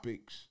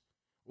topics?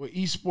 Well,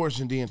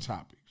 esports and then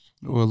topics.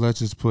 Well, let's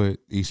just put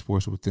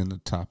esports within the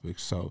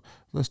topics. So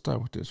let's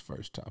start with this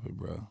first topic,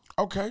 bro.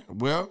 Okay,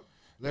 well,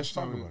 let's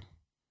talk about it.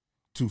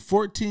 To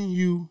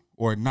 14U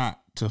or not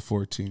to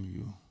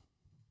 14U?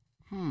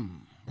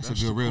 That's a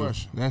good riddle.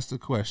 That's the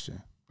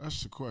question. To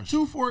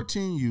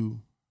 14U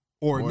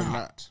or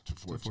not to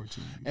 14U.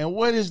 And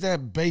what is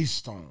that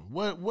based on?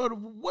 What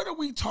are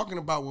we talking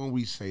about when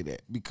we say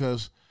that?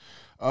 Because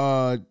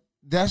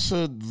that's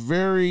a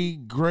very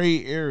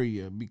gray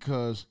area,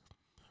 because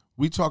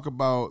we talk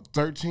about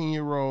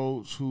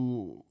 13-year-olds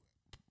who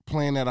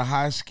playing at a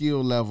high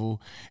skill level,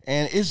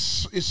 and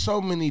it's so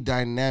many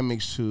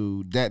dynamics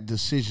to that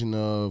decision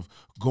of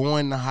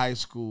going to high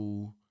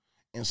school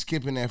and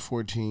skipping that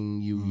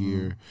 14U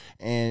year.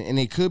 And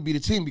it could be the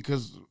team,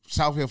 because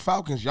South Hill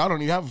Falcons, y'all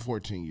don't even have a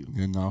 14U.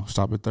 You know,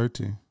 stop at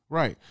 13.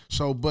 Right.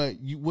 So, but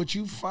what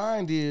you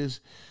find is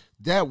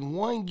that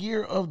 1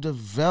 year of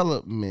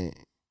development,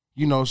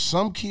 you know,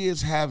 some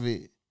kids have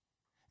it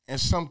and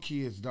some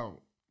kids don't.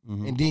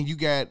 And then you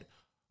got,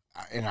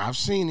 and I've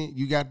seen it,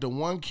 you got the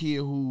one kid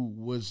who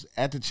was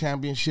at the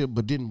championship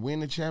but didn't win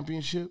the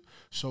championship,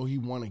 so he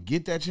want to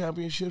get that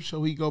championship,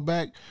 so he go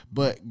back,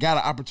 but got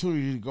an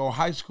opportunity to go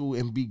high school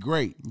and be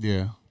great.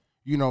 Yeah.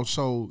 You know,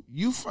 so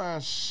you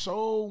find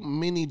so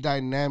many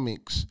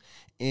dynamics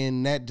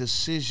in that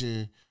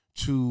decision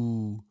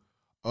to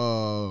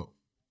go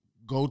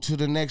to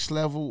the next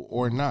level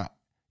or not.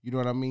 You know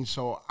what I mean?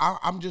 So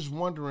I'm just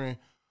wondering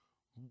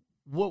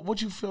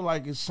what you feel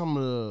like is some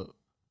of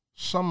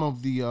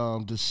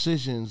the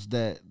decisions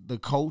that the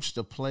coach,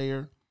 the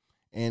player,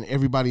 and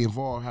everybody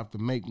involved have to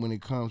make when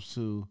it comes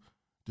to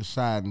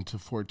deciding to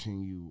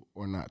 14U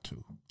or not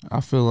to. I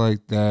feel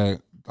like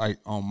that, like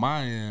on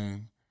my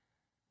end,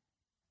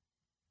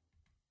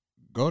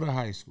 go to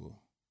high school.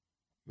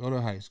 You know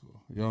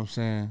what I'm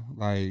saying?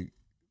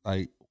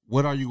 Like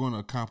what are you going to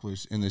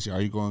accomplish in this year?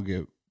 Are you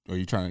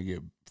trying to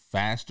get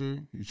faster?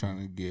 Are you trying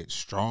to get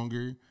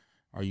stronger?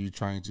 Are you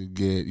trying to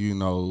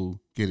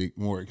get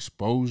more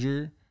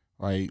exposure?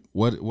 Like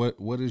what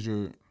is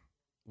your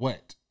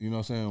what? You know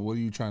what I'm saying? What are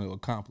you trying to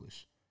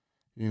accomplish?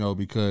 You know,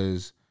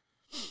 because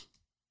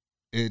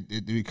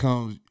it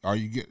becomes,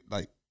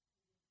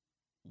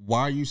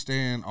 why are you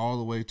staying all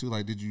the way to,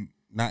 like, did you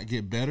not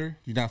get better?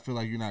 You not feel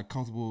like you're not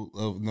comfortable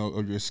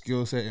of your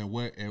skill set, and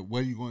what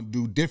are you going to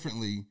do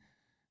differently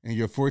in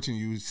your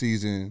 14U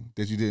season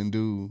that you didn't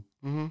do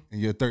in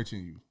your 13U?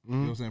 You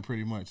know what I'm saying?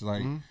 Pretty much.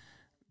 Like,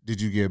 did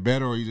you get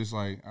better, or you just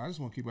like, I just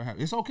want to keep it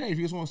happy? It's okay if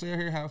you just want to stay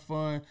here, have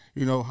fun.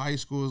 You know, high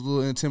school is a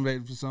little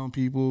intimidating for some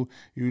people.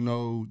 You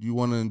know, you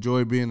want to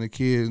enjoy being a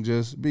kid and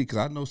just be. Because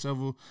I know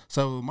several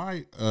of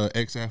my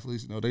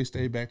ex-athletes, you know, they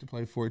stay back to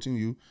play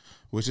 14U,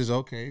 which is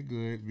okay,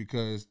 good,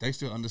 because they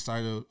still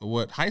undecided of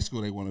what high school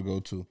they want to go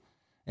to.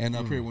 And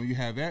up here, when you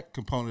have that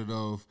component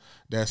of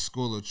that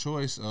school of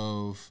choice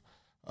of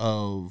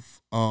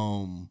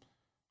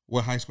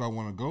what high school I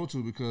want to go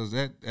to, because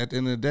that at the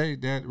end of the day,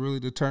 that really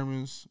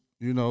determines,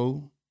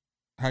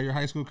 how your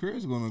high school career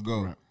is going to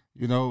go. Right.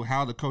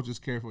 How the coaches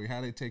care for you,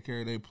 how they take care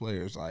of their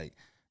players, like,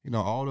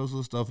 all those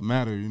little stuff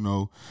matter.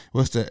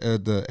 What's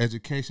the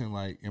education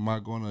like? Am I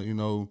going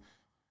to,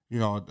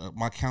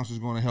 my counselor's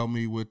going to help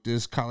me with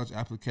this college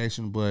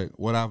application? But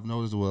what I've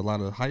noticed with a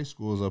lot of high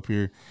schools up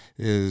here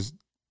is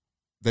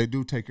they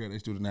do take care of their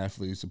student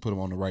athletes to put them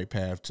on the right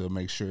path to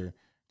make sure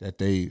that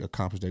they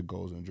accomplish their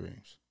goals and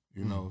dreams.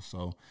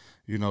 So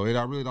it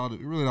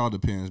really all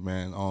depends,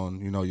 man,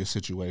 on your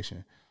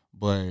situation.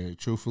 But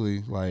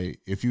truthfully, like,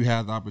 if you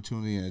have the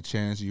opportunity and a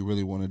chance, you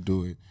really want to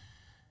do it.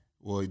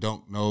 Well, you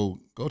don't know,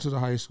 go to the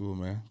high school,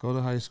 man. Go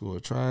to high school,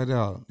 try it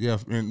out. Yeah,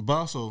 but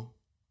also,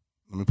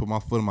 let me put my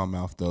foot in my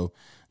mouth though.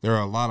 There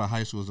are a lot of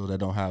high schools though that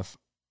don't have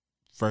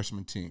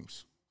freshman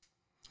teams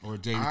or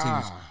JV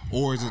teams,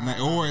 or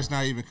it's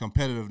not even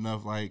competitive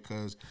enough, like,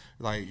 because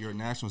like your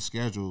national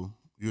schedule,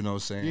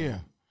 saying. Yeah.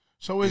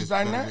 So it's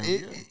dynamic.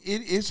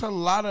 It's a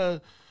lot of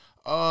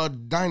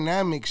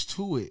dynamics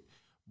to it.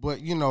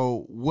 But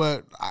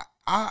what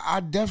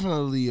I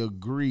definitely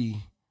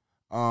agree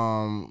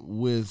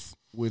with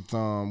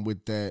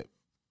that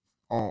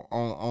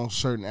on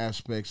certain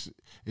aspects,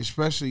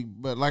 especially.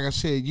 But like I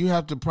said, you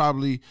have to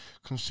probably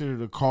consider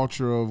the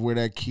culture of where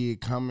that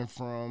kid coming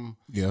from.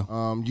 Yeah.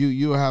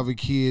 You'll have a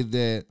kid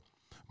that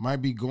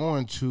might be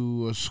going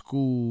to a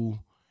school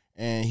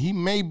and he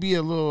may be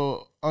a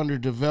little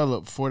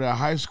underdeveloped for that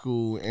high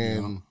school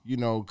and,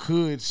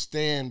 could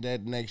stand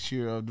that next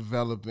year of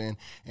developing.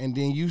 And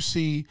then you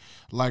see,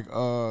 like,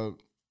 within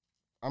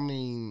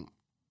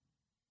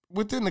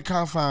the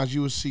confines,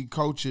 you would see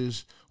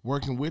coaches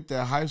working with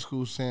that high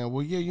school saying,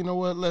 well, yeah, you know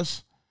what,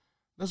 let's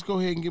go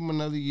ahead and give them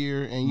another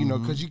year. And,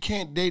 because you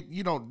can't, they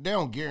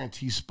don't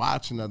guarantee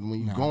spots or nothing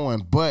when you're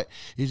going, but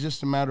it's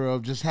just a matter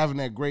of just having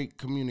that great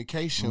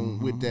communication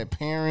with that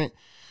parent,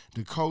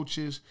 the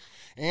coaches,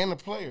 and the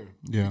player.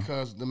 Yeah.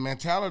 Because the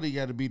mentality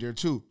got to be there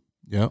too.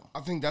 Yeah.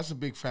 I think that's a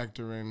big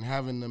factor in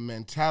having the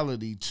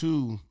mentality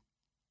to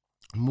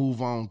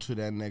move on to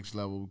that next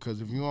level.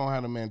 Because if you don't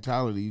have the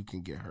mentality, you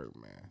can get hurt,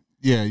 man.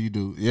 Yeah, you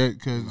do. Yeah,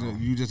 because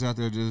you just out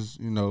there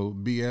just,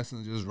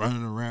 BSing, just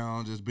running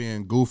around, just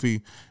being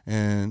goofy.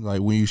 And, like,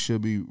 when you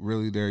should be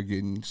really there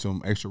getting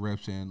some extra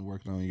reps in,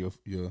 working on your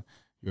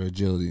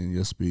agility and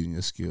your speed and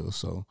your skills.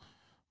 So,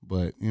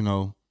 but,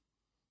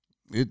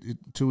 it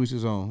to each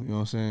his own, you know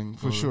what I'm saying?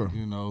 For sure.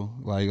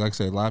 Like I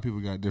said, a lot of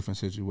people got different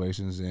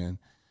situations, and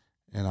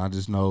I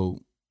just know,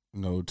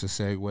 to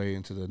segue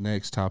into the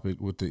next topic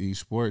with the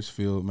esports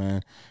field,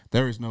 man,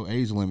 there is no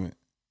age limit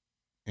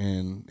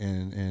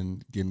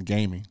in getting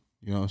gaming.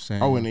 You know what I'm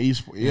saying? Oh, in the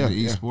esports, yeah,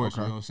 the esports,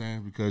 okay. You know what I'm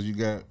saying? Because you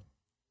got,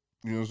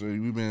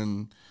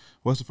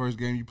 what's the first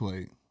game you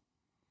played?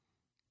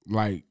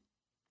 Like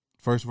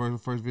first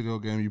video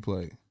game you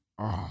played?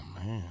 Oh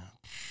man.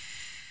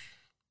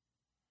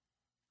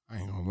 I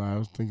ain't gonna lie, I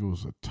was thinking it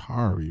was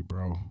Atari,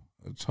 bro.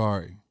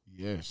 Atari.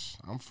 Yes,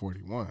 I'm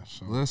 41.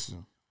 So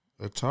listen,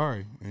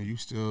 Atari,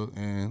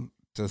 and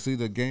to see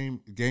the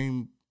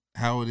game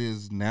how it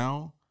is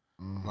now,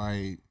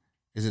 like,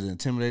 is it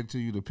intimidating to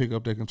you to pick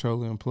up that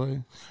controller and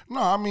play?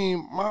 No, I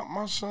mean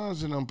my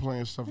sons and them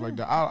playing stuff like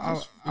that.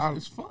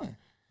 It's fun.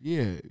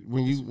 Yeah,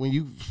 when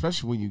you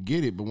especially when you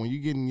get it, but when you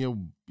getting your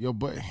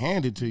butt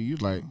handed to you,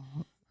 like,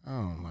 I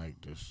don't like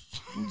this.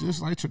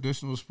 Just like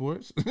traditional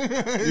sports.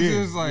 It's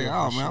just like, man,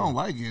 I don't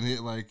like getting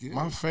hit like it.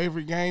 My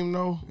favorite game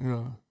though,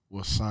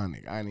 was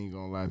Sonic. I ain't even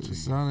gonna lie to you.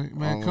 Sonic,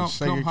 man, come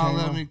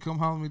holler at me. Come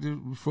holler at me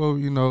before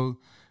we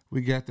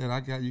got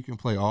that. You can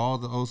play all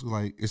the old school.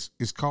 Like,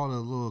 it's called a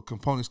little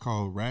components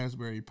called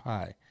Raspberry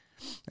Pi,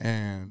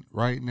 and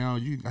right now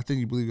I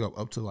think you believe you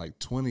up to like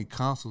 20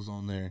 consoles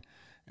on there,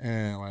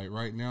 and like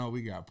right now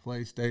we got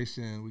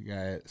PlayStation, we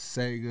got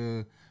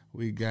Sega,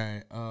 we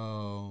got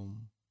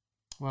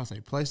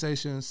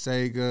PlayStation,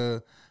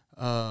 Sega,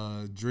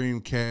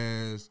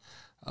 Dreamcast,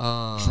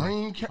 all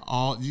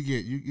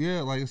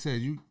like I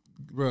said,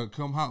 bro,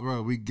 come hot,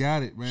 bro. We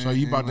got it, man. So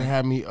you about to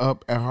have me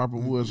up at Harper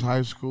Woods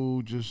High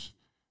School, just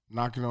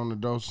knocking on the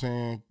door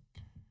saying,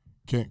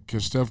 "Can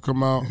Steph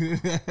come out?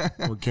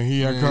 Or can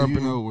he have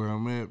company?" You know where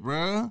I'm at,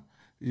 bro.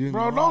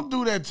 Don't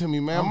do that to me,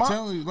 man. I'm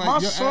telling you, like, my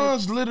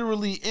son's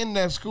literally in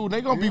that school.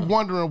 They're going to be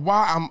wondering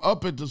why I'm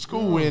up at the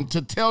school, and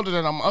to tell them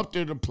that I'm up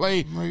there to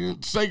play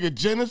Sega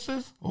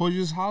Genesis. Or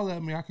you just holler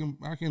at me. I can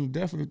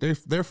definitely,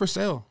 they're for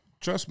sale.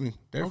 Trust me,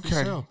 they're for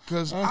sale.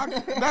 Because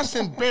that's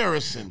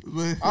embarrassing.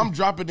 I'm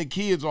dropping the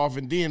kids off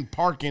and then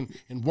parking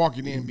and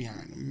walking in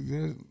behind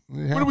them.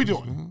 What are we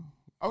doing?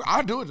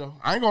 I'll do it though.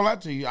 I ain't gonna lie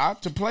to you.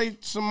 To play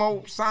some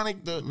more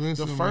Sonic,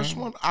 the first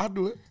one, I'll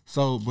do it.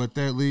 So, but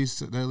that leads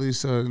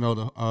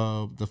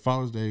the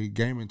Father's Day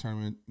gaming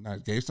tournament.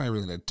 It's not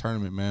really a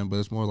tournament, man, but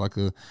it's more like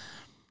a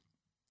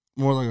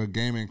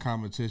gaming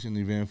competition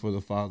event for the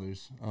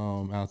fathers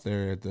out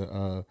there at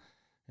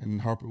in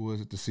Harper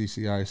Woods at the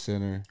CCI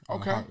Center.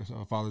 Okay.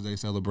 Father's Day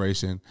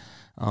celebration.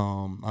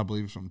 I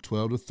believe it's from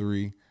 12 to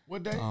 3.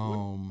 What day?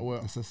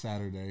 It's a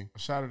Saturday.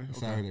 Saturday? Okay.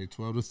 Saturday,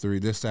 12 to 3.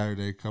 This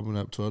Saturday coming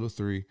up, 12 to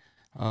 3.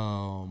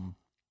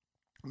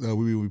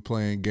 We will be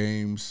playing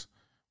games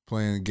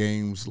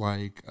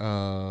like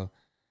Madden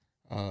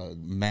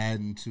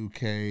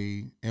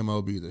 2K,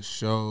 MLB The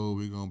Show.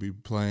 We're going to be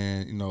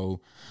playing,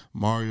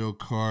 Mario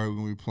Kart. We're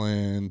going to be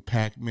playing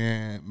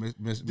Pac-Man.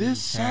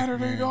 This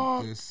Saturday,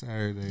 dog? This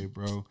Saturday,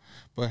 bro.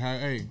 But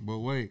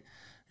wait.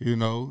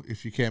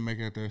 If you can't make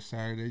it out there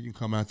Saturday, you can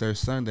come out there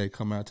Sunday.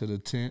 Come out to the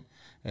tent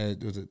at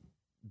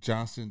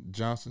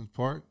Johnson's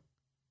Park,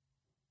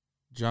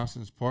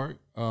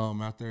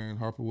 out there in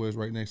Harper Woods,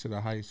 right next to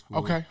the high school.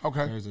 Okay.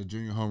 There's a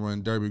junior home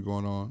run derby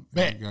going on.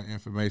 Bet.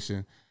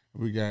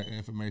 We got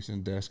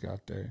information desk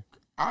out there.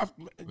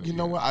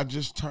 What? I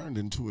just turned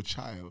into a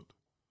child.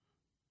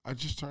 I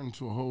just turned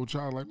into a whole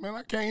child. Like, man,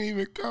 I can't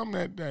even come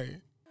that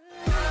day.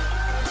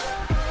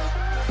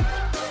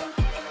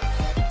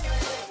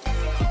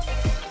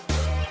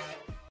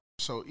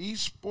 So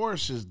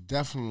esports is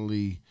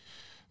definitely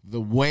the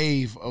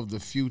wave of the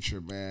future,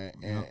 man.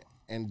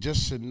 And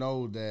just to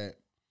know that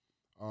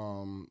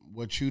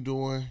what you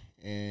doing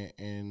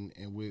and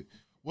with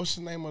what's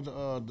the name of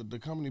the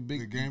company?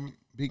 Big Game.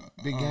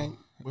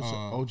 What's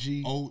it?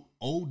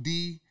 OD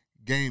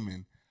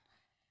Gaming.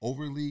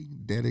 Overly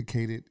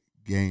Dedicated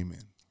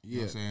Gaming. You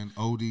know what I'm saying?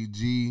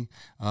 ODG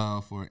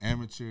for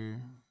amateur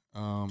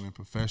and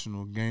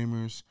professional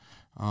gamers.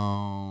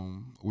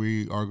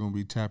 We are going to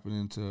be tapping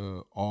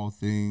into all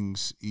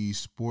things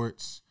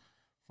esports,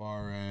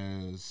 far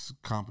as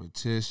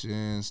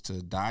competitions, to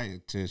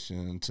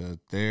dietitians, to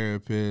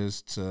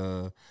therapists,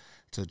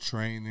 to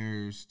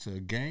trainers,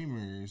 to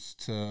gamers,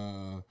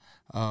 to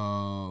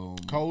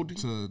coding,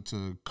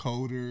 to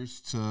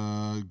coders,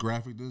 to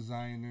graphic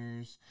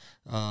designers,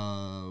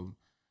 all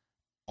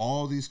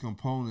these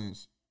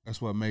components.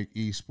 That's what make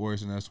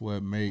esports, and that's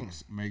what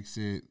makes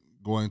it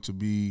going to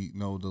be,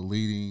 the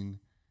leading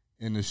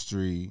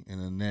industry in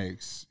the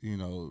next,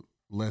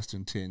 less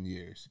than 10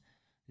 years.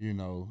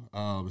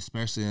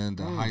 Especially in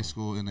the high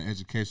school, in the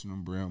educational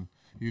realm.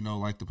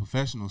 Like the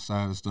professional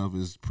side of stuff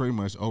is pretty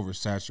much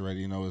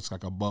oversaturated. It's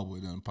like a bubble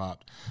that done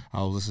popped.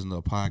 I was listening to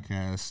a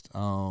podcast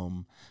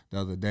the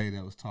other day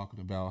that was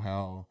talking about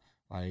how,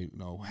 how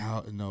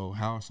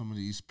are some of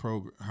these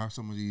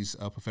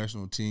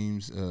professional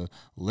teams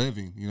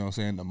living?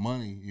 Saying the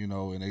money,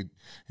 and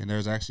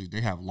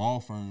they have law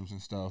firms and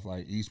stuff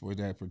like esports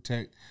that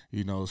protect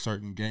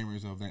certain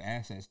gamers of their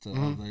assets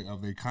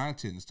of their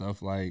content and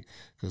stuff, like,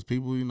 because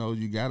people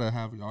you gotta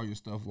have all your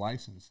stuff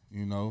licensed,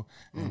 and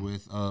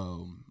with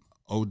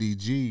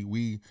ODG,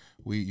 we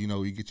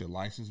you get your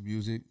licensed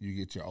music, you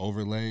get your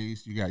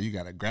overlays, you got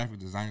a graphic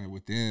designer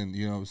within,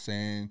 you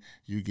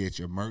get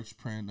your merch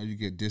print, or you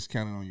get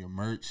discounted on your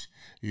merch,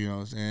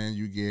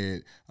 you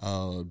get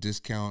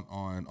discount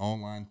on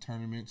online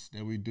tournaments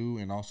that we do,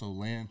 and also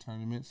LAN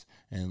tournaments.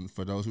 And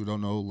for those who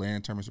don't know,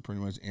 LAN tournaments are pretty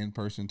much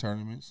in-person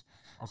tournaments.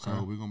 Okay.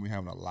 So we're gonna be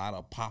having a lot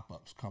of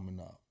pop-ups coming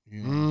up.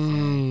 What I'm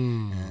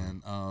saying?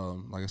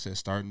 And like I said,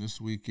 starting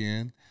this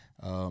weekend,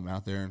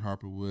 out there in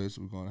Harper Woods,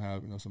 we're gonna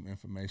have some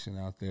information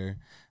out there.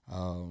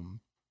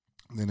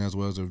 Then as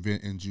well as an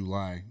event in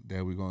July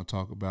that we're gonna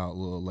talk about a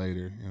little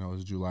later.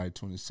 It's July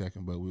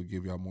 22nd, but we'll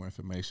give y'all more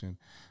information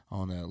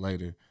on that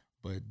later.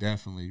 But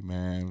definitely,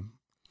 man,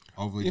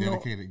 overly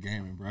dedicated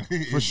gaming, bro.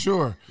 For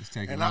sure. It's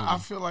taking and I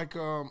feel like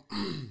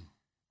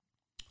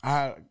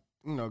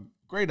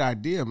great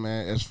idea,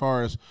 man, as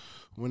far as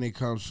when it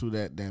comes to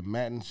that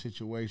Madden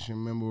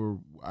situation. Remember,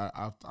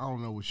 I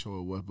don't know what show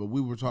it was, but we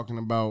were talking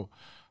about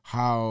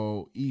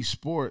how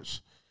esports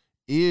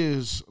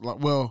is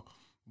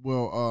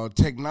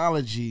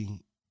technology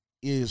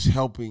is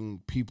helping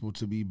people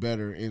to be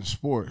better in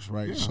sports,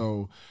 right? Yeah.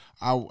 So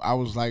I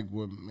was like,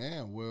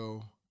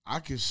 I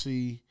could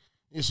see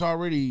it's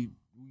already,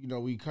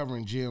 we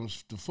covering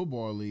gyms, the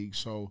football league,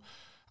 so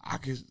I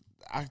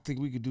think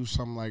we could do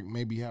something like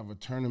maybe have a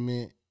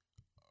tournament.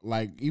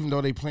 Like, even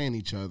though they playing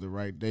each other,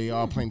 right? They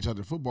all playing each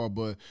other football,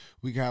 but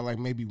we got like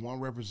maybe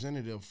one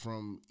representative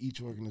from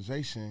each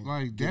organization.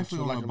 Like,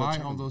 definitely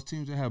on those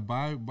teams that have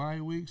bye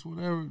weeks,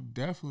 whatever.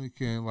 Definitely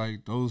can,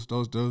 like, those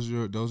are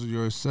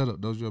your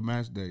setup. Those are your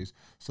match days.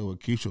 So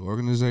it keeps your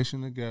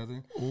organization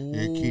together. Ooh,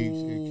 it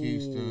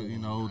keeps the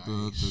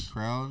the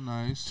crowd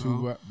nice.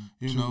 So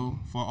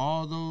for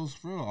all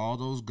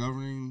those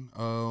governing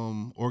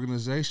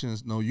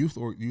organizations, youth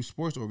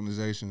sports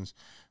organizations.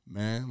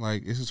 Man,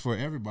 like, this is for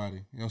everybody.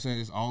 You know what I'm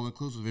saying? It's all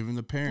inclusive, even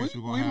the parents.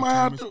 We're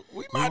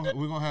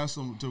gonna have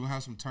some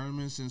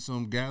tournaments and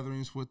some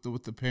gatherings with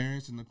the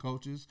parents and the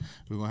coaches.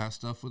 We're gonna have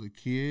stuff for the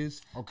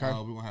kids. Okay.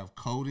 We're gonna have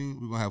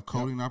coding. We're gonna have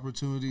coding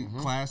opportunity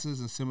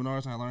classes and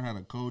seminars on how to learn how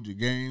to code your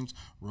games,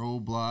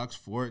 Roblox,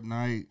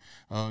 Fortnite,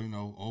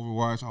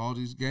 Overwatch, all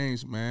these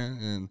games, man.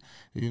 And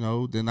then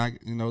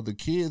the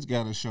kids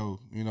got to show,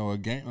 a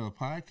game, a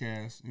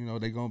podcast.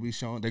 They're gonna be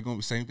showing. They're gonna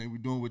be same thing we're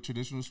doing with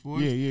traditional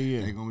sports.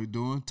 Yeah. They're gonna be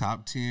doing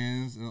top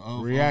 10s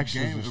of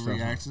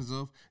reactions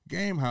of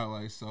game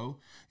highlights. So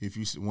if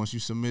you once you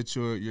submit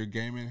your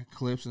gaming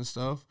clips and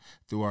stuff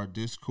through our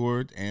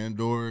Discord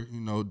and/or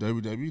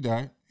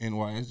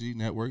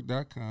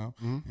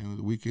www.nysgnetwork.com, and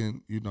we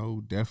can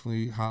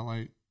definitely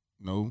highlight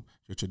your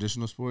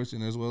traditional sports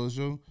and as well as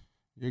your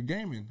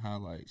gaming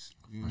highlights.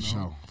 For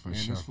sure.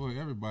 It's for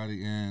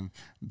everybody. And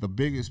the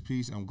biggest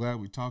piece, I'm glad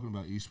we're talking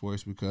about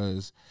esports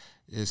because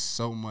it's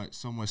so much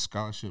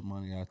scholarship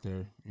money out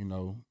there,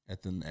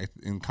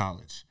 in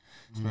college,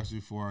 especially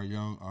for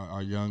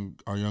our young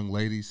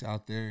ladies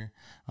out there,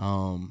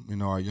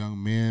 our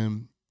young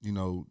men.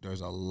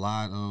 There's a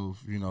lot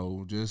of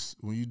just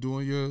when you're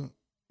doing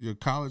your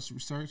college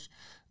research,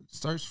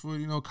 search for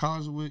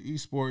college with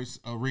esports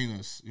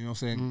arenas.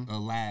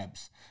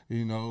 Labs.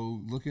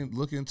 Look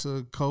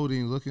into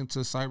coding, look into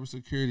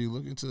cybersecurity,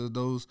 look into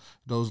those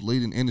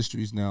leading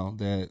industries now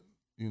that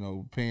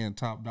paying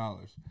top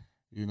dollars.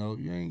 You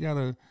ain't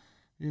gotta.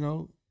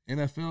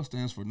 NFL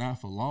stands for not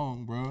for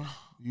long, bro.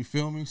 You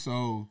feel me?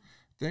 So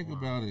think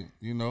about it.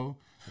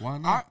 Why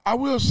not? I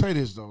will say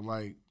this though,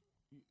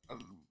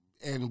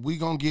 and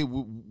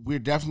we're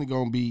definitely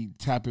gonna be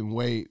tapping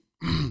way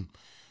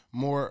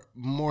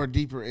more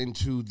deeper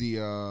into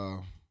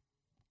the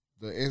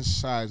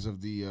insides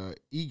of the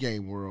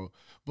e-game world.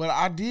 But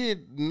I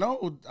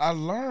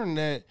learned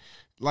that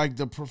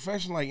the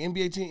professional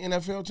NBA team,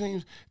 NFL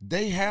teams,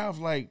 they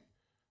have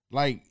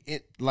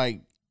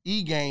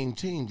e-game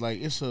teams.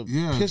 It's a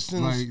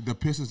Pistons, like the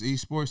Pistons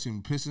esports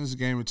team, Pistons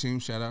gaming team.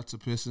 Shout out to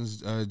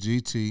Pistons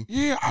GT.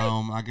 Yeah,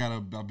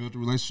 I built a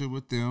relationship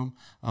with them.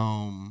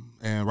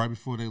 And right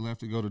before they left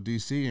to go to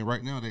DC, and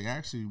right now they're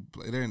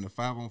in the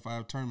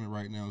 5-on-5 tournament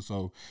right now.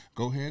 So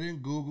go ahead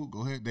and Google.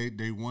 Go ahead.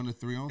 They won the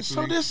 3-on-3.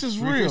 So this is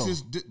real,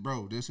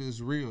 bro. This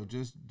is real.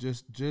 Just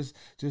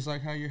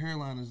like how your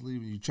hairline is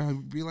leaving you. Trying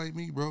to be like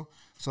me, bro.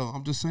 So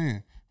I'm just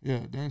saying.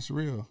 Yeah, that's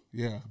real.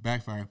 Yeah,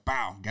 backfire.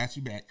 Bow, got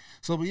you back.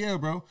 So, but yeah,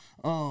 bro.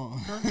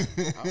 I'm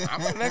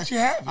gonna let you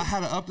have it. I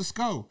had to up the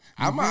scope.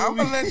 I'm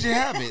gonna let you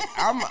have it.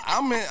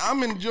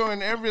 I'm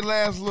enjoying every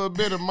last little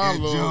bit of my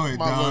little journey.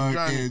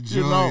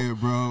 Enjoy it,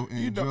 bro.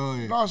 Enjoy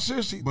it. No,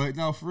 seriously. But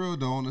no, for real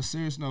though. On a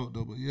serious note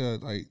though, but yeah,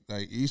 like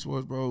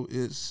esports, bro.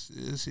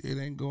 It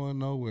ain't going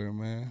nowhere,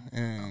 man.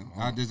 And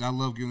I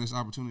love giving this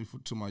opportunity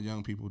to my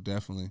young people,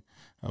 definitely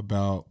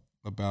about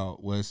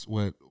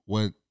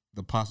what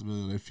the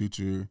possibility of their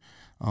future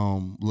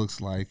looks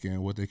like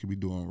and what they could be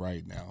doing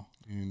right now.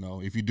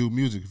 If you do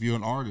music, if you're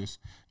an artist,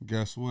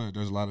 guess what?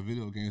 There's a lot of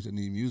video games that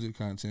need music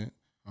content,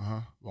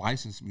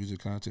 licensed music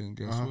content.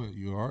 Guess what?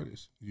 You're an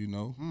artist.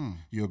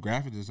 You're a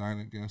graphic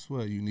designer. Guess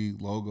what? You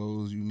need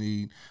logos, you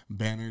need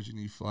banners, you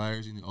need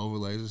flyers, you need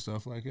overlays and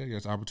stuff like that.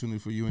 There's opportunity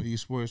for you in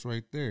esports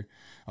right there.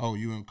 Oh,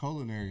 you in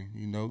culinary.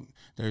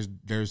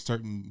 There's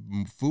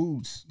certain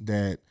foods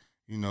that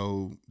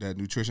that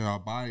nutrition in our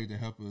body to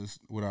help us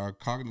with our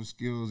cognitive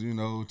skills,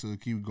 to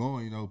keep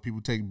going.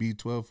 People take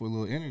B12 for a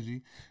little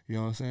energy. You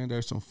know what I'm saying?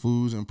 There's some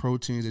foods and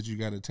proteins that you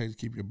got to take to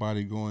keep your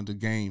body going to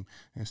game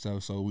and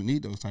stuff. So we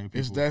need those type of people.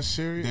 Is that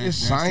serious?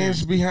 Is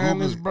science behind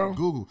this, bro?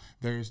 Google.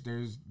 There's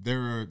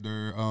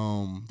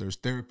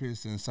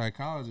therapists and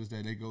psychologists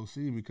that they go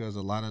see because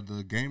a lot of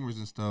the gamers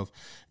and stuff,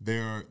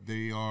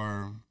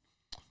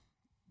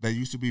 they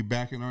used to be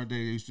back in our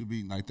day. They used to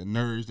be like the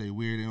nerds. They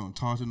weird. They don't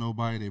talk to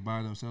nobody. They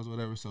by themselves,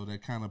 whatever. So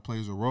that kind of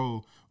plays a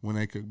role when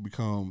they could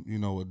become,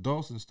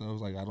 adults and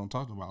stuff. Like I don't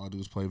talk to them. All I do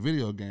is play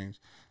video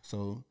games.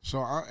 I'm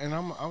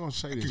gonna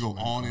say this. You go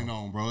on and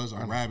on, bro. It's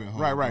a rabbit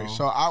hole. Right. Bro.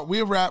 So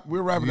we'll wrap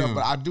it up.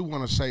 But I do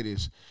want to say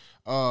this.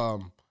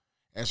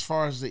 As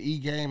far as the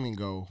e-gaming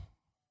go,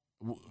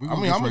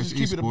 I'm gonna just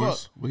keep it a buck.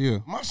 Well, yeah.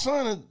 My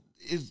son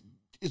is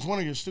one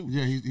of your students.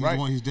 Yeah, he's right?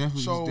 He's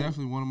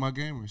definitely one of my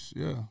gamers.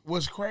 Yeah.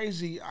 What's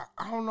crazy,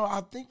 I don't know, I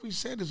think we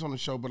said this on the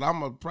show, but I'm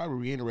going to probably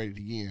reiterate it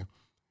again.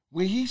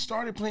 When he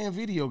started playing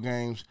video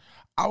games,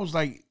 I was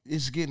like,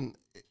 it's getting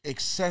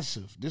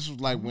excessive. This was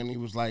like when he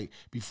was like,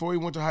 before he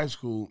went to high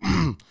school,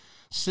 6th,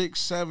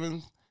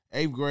 7th,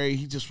 8th grade,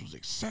 he just was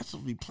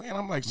excessively playing.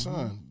 I'm like,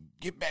 son,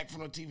 get back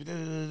from the TV,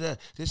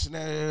 this and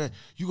that.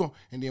 You go.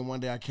 And then one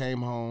day I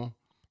came home,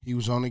 he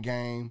was on the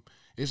game.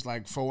 It's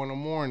like 4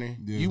 a.m.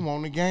 Yeah. You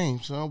on the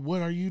game, son.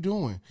 What are you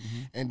doing?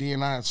 And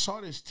then I saw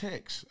this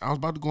text. I was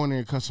about to go in there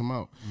and cuss him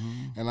out.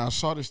 And I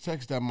saw this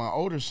text that my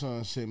older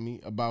son sent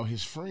me about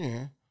his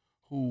friend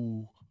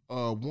who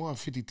won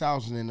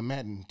 $50,000 in the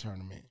Madden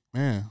tournament.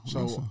 Man.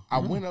 So I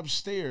went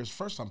upstairs.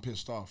 First, I'm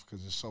pissed off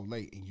because it's so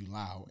late and you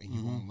loud and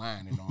you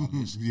online and all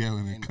this.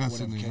 Yelling and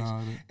cussing and all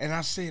that. And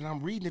I said,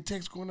 I'm reading the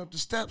text going up the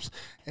steps.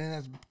 And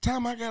at the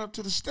time I got up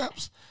to the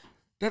steps,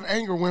 that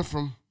anger went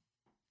from,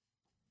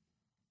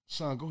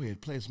 son, go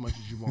ahead, play as much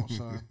as you want,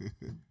 son.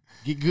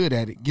 Get good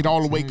at it. Get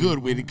all the way good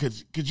with it,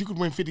 because you could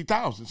win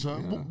 $50,000,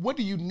 son. Yeah. What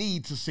do you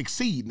need to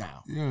succeed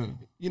now? Yeah.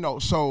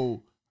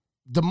 So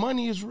the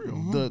money is real.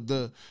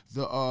 The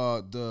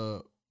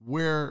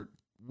where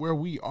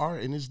we are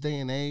in this day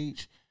and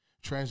age,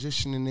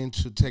 transitioning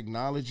into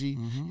technology,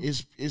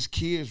 is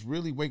kids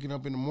really waking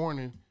up in the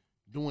morning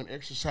doing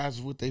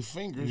exercises with their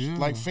fingers,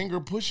 like finger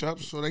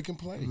push-ups, so they can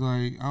play.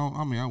 Like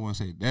I wouldn't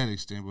say that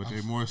extent, but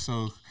they more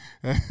so.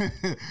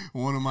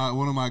 one of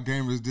my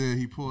gamers did.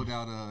 He pulled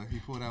out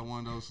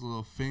one of those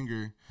little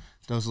finger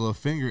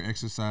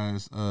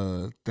exercise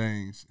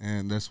things,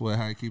 and that's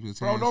how he keeps his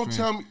hands. Bro, don't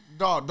tell me,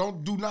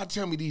 dog. Do not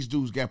tell me these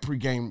dudes got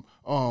pregame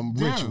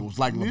rituals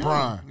like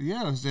LeBron.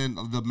 Yes, and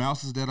the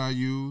mouses I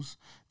use,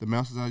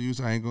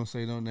 I ain't gonna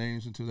say no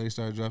names until they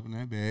start dropping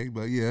that bag.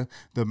 But yeah,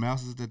 the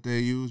mouses that they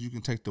use, you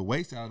can take the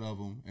weights out of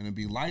them and it'd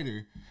be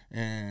lighter.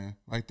 And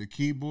like the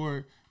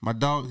keyboard, my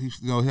dog, he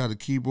how the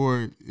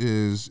keyboard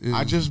is.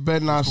 I just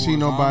bet not see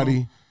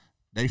nobody.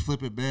 They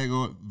flip it back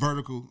or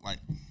vertical like.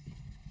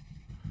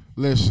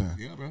 Listen,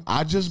 yeah, bro.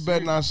 I just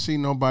bet not see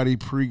nobody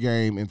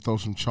pregame and throw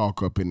some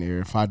chalk up in there.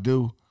 If I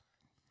do,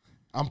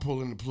 I'm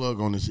pulling the plug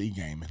on this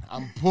e-gaming.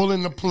 I'm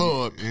pulling the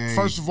plug. Yeah,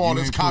 First of all,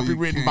 it's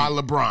copywritten by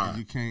LeBron.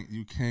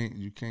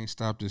 You can't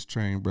stop this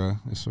train, bro.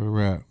 It's a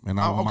wrap, and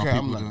I want my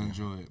people to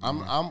enjoy it.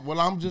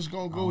 I'm just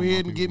gonna go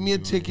ahead and get me a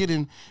ticket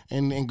and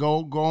go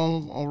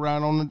on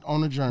ride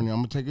on the journey. I'm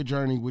gonna take a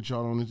journey with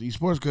y'all on this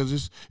esports because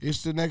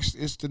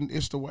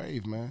it's the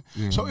wave, man.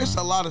 Yeah, so man. It's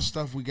a lot of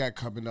stuff we got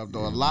coming up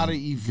though. A lot of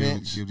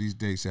events. Give these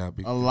dates out.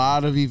 A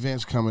lot of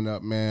events coming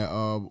up,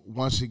 man.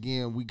 Once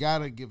again, we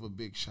gotta give a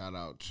big shout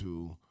out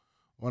to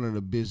one of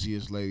the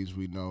busiest ladies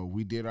we know.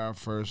 We did our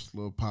first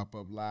little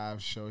pop-up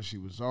live show. She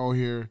was on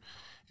here,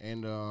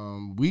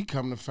 and we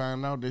come to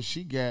find out that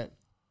she got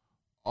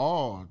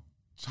all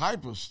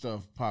type of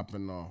stuff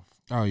popping off.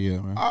 Oh,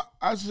 yeah, man.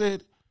 I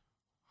said,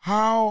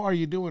 how are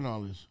you doing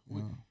all this?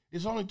 Yeah.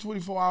 It's only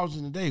 24 hours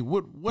in a day.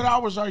 What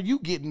hours are you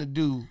getting to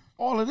do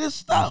all of this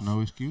stuff? There's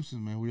no excuses,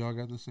 man. We all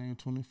got the same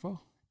 24.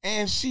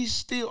 And she's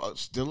still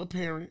a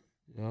parent.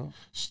 Yeah.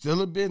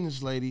 Still a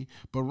business lady,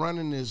 but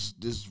running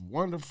this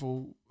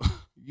wonderful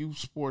youth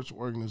sports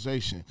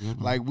organization.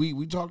 Mm-hmm. Like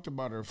we talked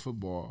about her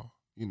football.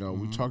 You know,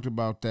 we talked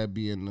about that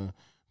being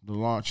the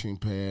launching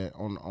pad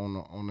on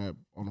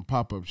a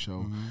pop-up show.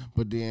 Mm-hmm.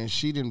 But then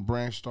she done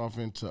branched off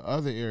into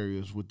other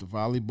areas with the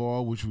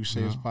volleyball, which we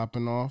say is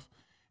popping off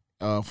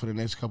for the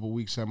next couple of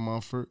weeks at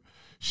Mumford.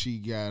 She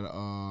got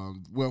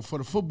for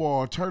the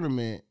football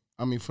tournament,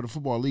 for the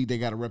football league, they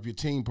got a Rep Your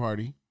Team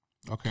party.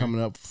 Okay. Coming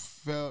up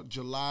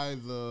July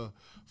the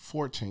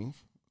 14th.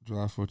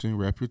 July 14th,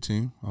 Rep Your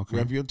Team. Okay.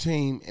 Rep Your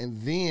Team.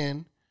 And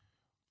then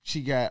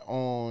she got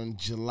on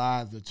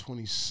July the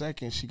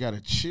 22nd, she got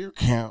a cheer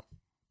camp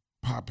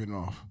popping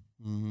off.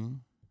 Mm-hmm.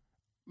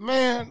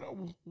 Man,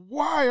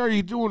 why are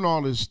you doing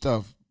all this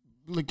stuff?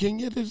 Look, can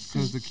you this?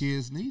 Because the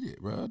kids need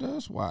it, bro.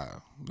 That's why.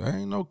 There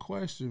ain't no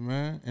question,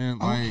 man. And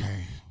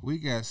we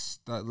got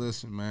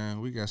listen,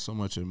 man, we got so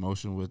much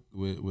emotion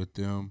with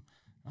them.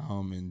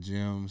 And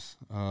gyms,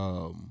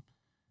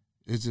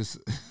 it's just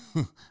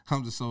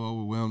I'm just so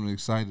overwhelmed and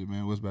excited,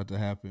 man. What's about to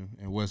happen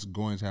and what's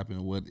going to happen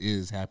and what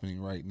is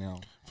happening right now.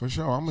 For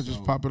sure, I'm gonna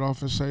just pop it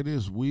off and say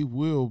this: we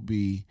will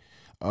be,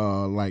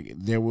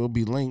 there will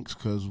be links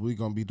because we're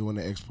gonna be doing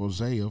the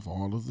expose of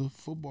all of the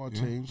football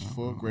teams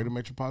for Greater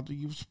Metropolitan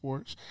Youth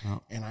Sports.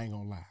 And I ain't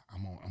gonna lie,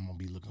 I'm gonna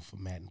be looking for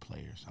Madden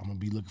players. I'm gonna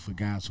be looking for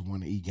guys who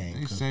want to e-game.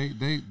 They say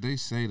they like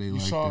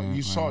that.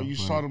 You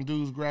saw them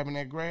dudes grabbing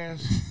that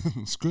grass,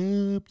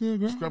 scrubbing the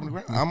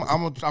grass.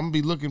 I'm gonna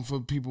be looking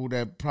for people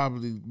that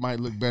probably might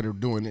look better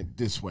doing it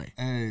this way.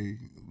 Hey,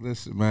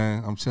 listen,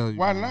 man, I'm telling you.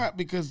 Why not?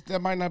 Because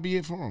that might not be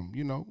it for them,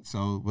 you know.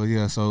 So be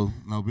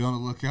on the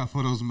lookout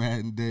for those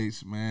Madden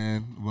dates,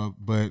 man.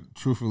 But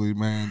truthfully,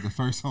 man, the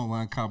first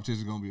online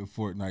competition is gonna be a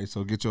Fortnite.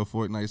 So get your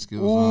Fortnite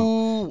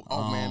skills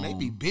up. Man, they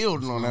be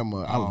building on that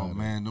much.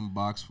 Man, them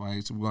box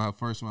fights. We're gonna have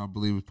first one. I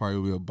believe is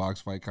probably be a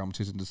box fight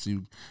competition to see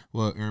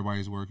what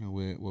everybody's working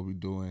with, what we're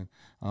doing.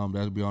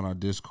 That'll be on our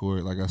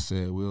Discord. Like I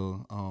said,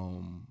 we'll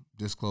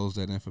disclose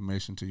that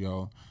information to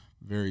y'all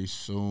very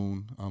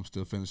soon. I'm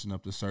still finishing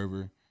up the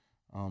server.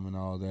 And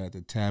all that.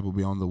 The tab will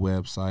be on the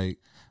website.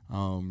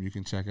 You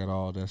can check out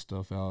all that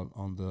stuff out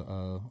on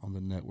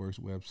the network's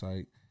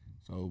website.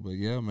 So, but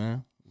yeah,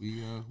 man,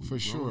 we for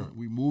sure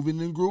we moving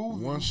and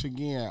grooving. Once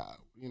again,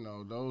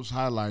 those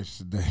highlights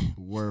today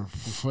were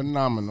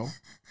phenomenal.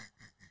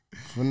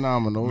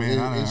 Phenomenal.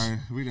 Man,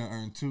 we done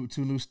earned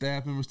two new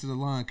staff members to the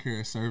lawn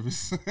care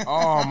service.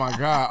 Oh my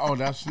God! Oh,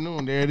 that's new.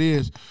 And there it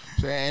is.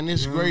 So, and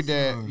it's great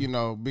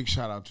that big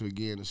shout out to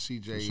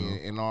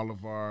CJ and all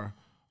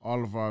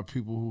of our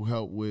people who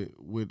help with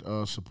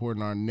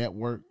supporting our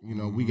network.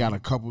 We got a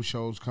couple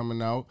shows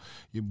coming out.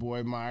 Your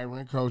boy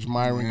Myron, Coach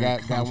Myron,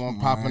 got one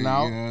popping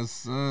out. Yes,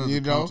 sir.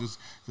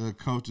 The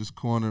coach's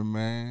corner,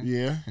 man.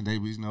 Yeah. And they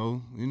you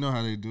know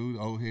how they do.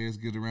 Old heads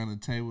get around the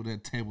table,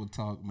 that table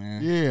talk,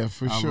 man. Yeah,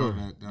 for sure.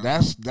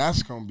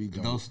 That's gonna be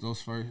dope.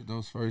 Those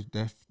first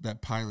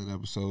that pilot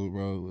episode,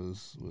 bro,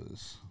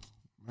 was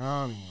I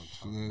don't even want to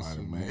talk about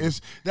it, man.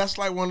 That's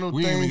like one of those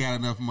we things. We ain't got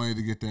enough money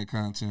to get that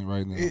content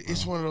right now.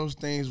 It's one of those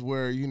things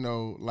where,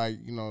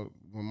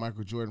 when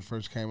Michael Jordan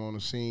first came on the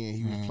scene,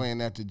 he was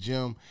playing at the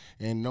gym,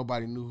 and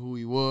nobody knew who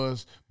he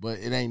was, but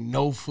it ain't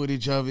no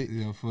footage of it.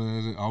 Yeah,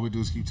 all we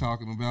do is keep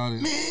talking about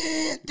it.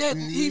 Man, that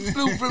he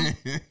flew from.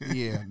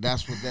 Yeah,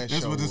 that's what that.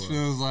 That's show what this was.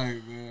 feels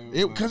like, man.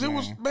 Because it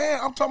was, man.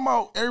 I'm talking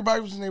about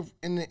everybody was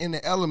in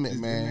the element,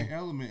 man. In the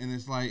element, and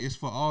it's like it's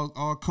for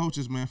all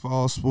coaches, man, for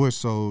all sports.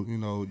 So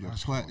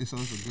it's a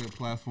good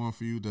platform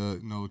for you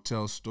to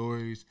tell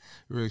stories,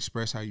 really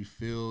express how you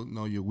feel.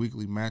 Your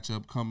weekly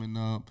matchup coming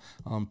up,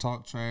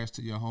 talk trash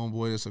to your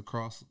homeboy that's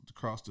across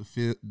the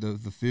field.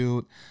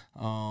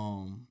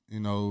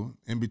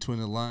 In between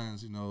the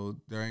lines,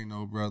 there ain't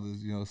no brothers.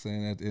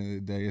 Saying at the end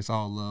of the day, it's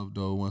all love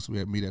though. Once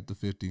we meet at the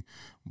 50,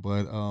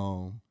 but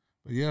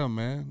yeah,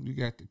 man, you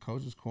got the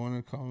Coach's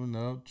Corner coming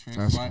up.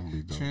 Trent's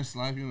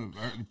Life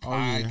University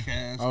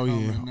podcast.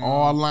 Coming up.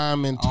 All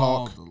lineman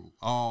talk.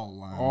 All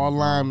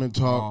lineman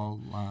talk.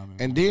 All linemen.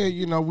 And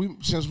then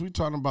since we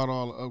talking about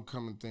all the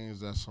upcoming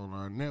things that's on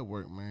our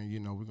network, man,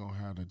 we're gonna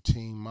have the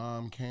Team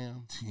Mom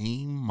Cam.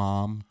 Team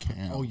Mom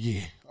Cam. Oh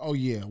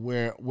yeah.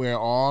 Where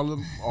all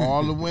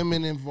the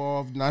women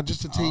involved, not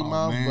just the team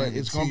moms, but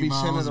it's gonna be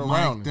centered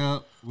around them.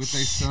 Up with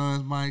their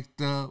sons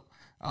mic'd up.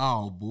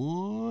 Oh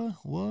boy,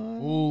 what?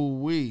 Ooh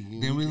wee.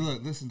 Then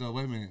listen though,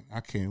 wait a minute.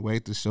 I can't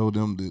wait to show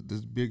them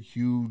this big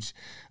huge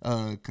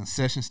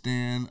concession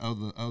stand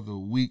of the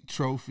week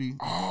trophy.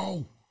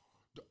 Oh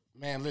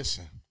man,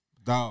 listen.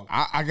 Dog.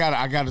 I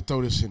gotta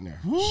throw this in there.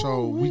 Woo-wee.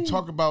 So we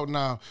talk about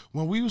now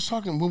when we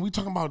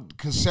talking about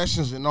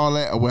concessions and all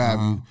that or what have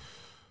you,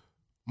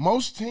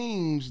 most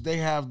teams they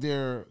have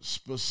their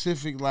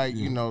specific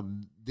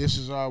this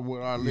is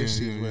what our list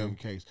is, whatever the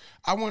case.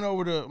 I went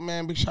over to,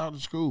 big shout out to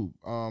Scoop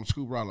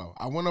Rollo.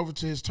 I went over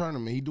to his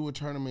tournament. He do a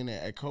tournament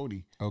at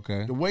Cody.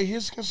 Okay. The way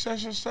his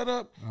concession set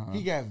up,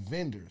 he got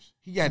vendors.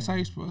 That's how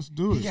you supposed to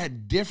do it. He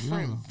got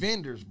different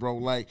vendors, bro.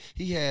 Like,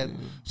 he had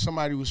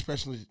somebody who was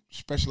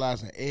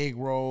specialized in egg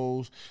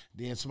rolls,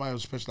 then somebody who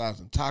was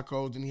specialized in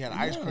tacos, then he had an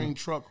ice cream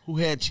truck who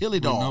had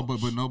chili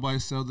dogs. But nobody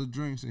sell the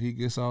drinks, and he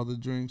gets all the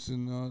drinks,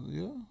 and No,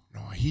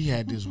 he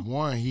had this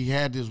one.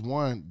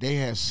 They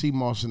had sea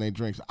moss in their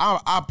drinks.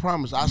 I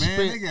promise.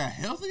 They got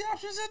healthy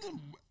options at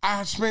them.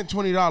 I spent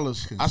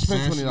 $20. I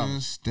spent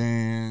 $20.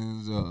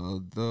 Stands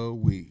of the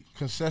week.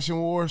 Concession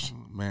wars,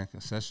 man.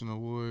 Concession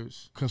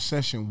awards.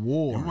 Concession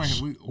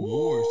wars.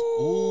 Wars.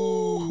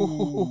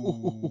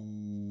 Ooh.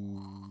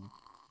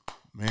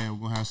 Man,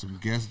 we're gonna have some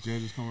guest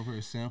judges coming for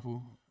a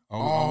sample.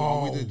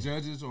 Are we the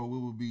judges, or we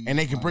will be? And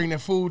they can bring their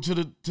food to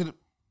the.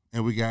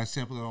 And we got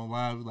sample it on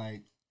live,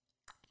 like.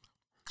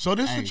 So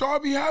this what y'all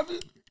be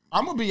having?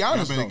 I'm gonna be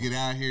honest. You better get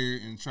out here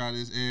and try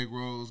this egg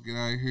rolls. Get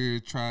out here,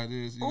 try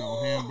this,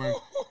 hamburger.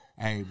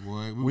 Hey,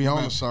 boy, we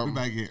on something.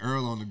 We about to get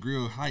Earl on the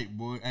grill hype,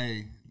 boy.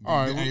 Hey,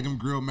 all right. Hey, them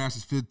Grill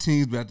Masters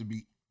 15s about to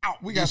be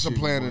out. We got some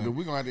plan to do.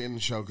 We're gonna have to end the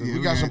show because we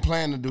got some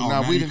plan to do.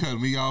 Now we didn't cut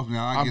me off.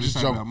 Now I get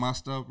excited about my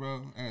stuff,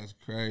 bro. That's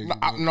crazy.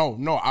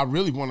 No, I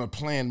really want to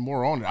plan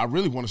more on it. I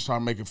really want to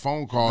start making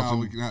phone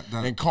calls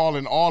and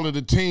calling all of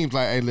the teams.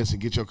 Like, hey, listen,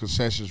 get your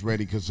concessions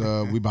ready because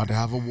we about to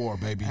have a war,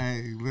 baby.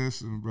 Hey,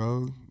 listen,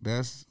 bro.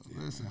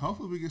 Listen.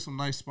 Hopefully we get some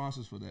nice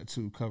sponsors for that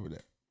too. Cover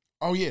that.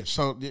 Oh yeah.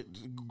 So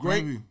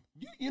great. Maybe.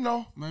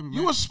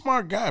 You a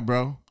smart guy,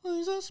 bro.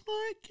 He's a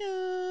smart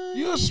guy.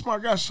 You're a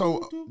smart guy.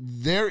 So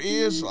there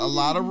is a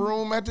lot of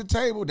room at the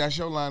table. That's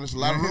your line. There's a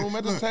lot of room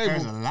at the table.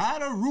 There's a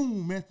lot of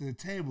room at the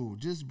table.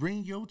 Just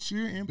bring your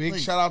chair and big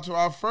shout out to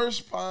our first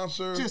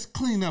sponsor. Just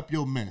clean up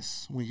your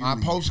mess when you leave.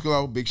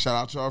 Postglow. Big shout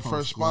out to our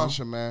first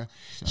sponsor, man.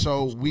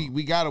 So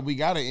we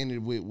gotta end it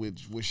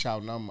with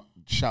shouting them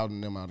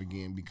out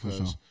again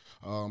because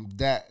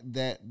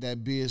that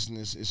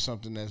business is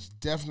something that's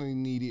definitely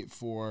needed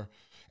for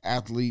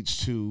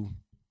athletes to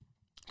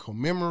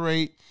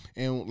commemorate.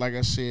 And like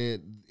I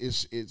said,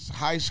 it's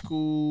high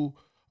school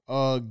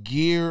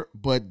gear,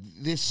 but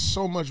there's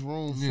so much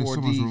room for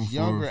these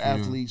younger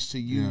athletes to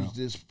use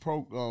this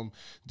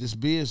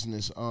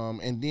business.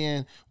 And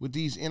then with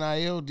these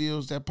NIL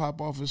deals that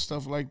pop off and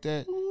stuff like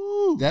that,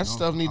 that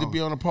stuff need to be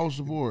on the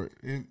poster board.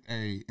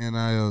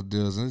 NIL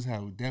deals, and this is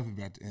how we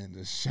definitely about to end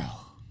the show.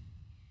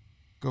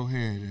 Go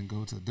ahead and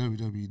go to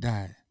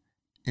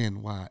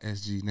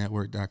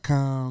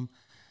www.nysgnetwork.com.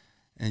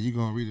 And you're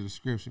going to read the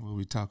description where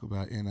we talk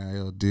about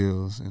NIL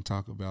deals and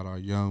talk about our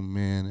young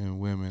men and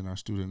women, our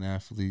student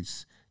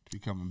athletes,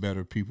 becoming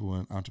better people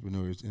and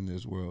entrepreneurs in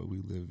this world we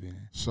live in.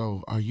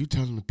 So are you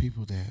telling the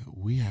people that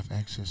we have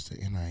access to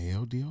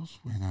NIL deals?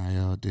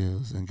 NIL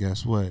deals. And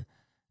guess what?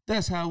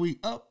 That's how we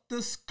up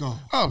the score.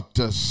 Up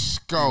the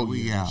score.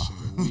 We out.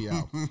 We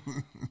out.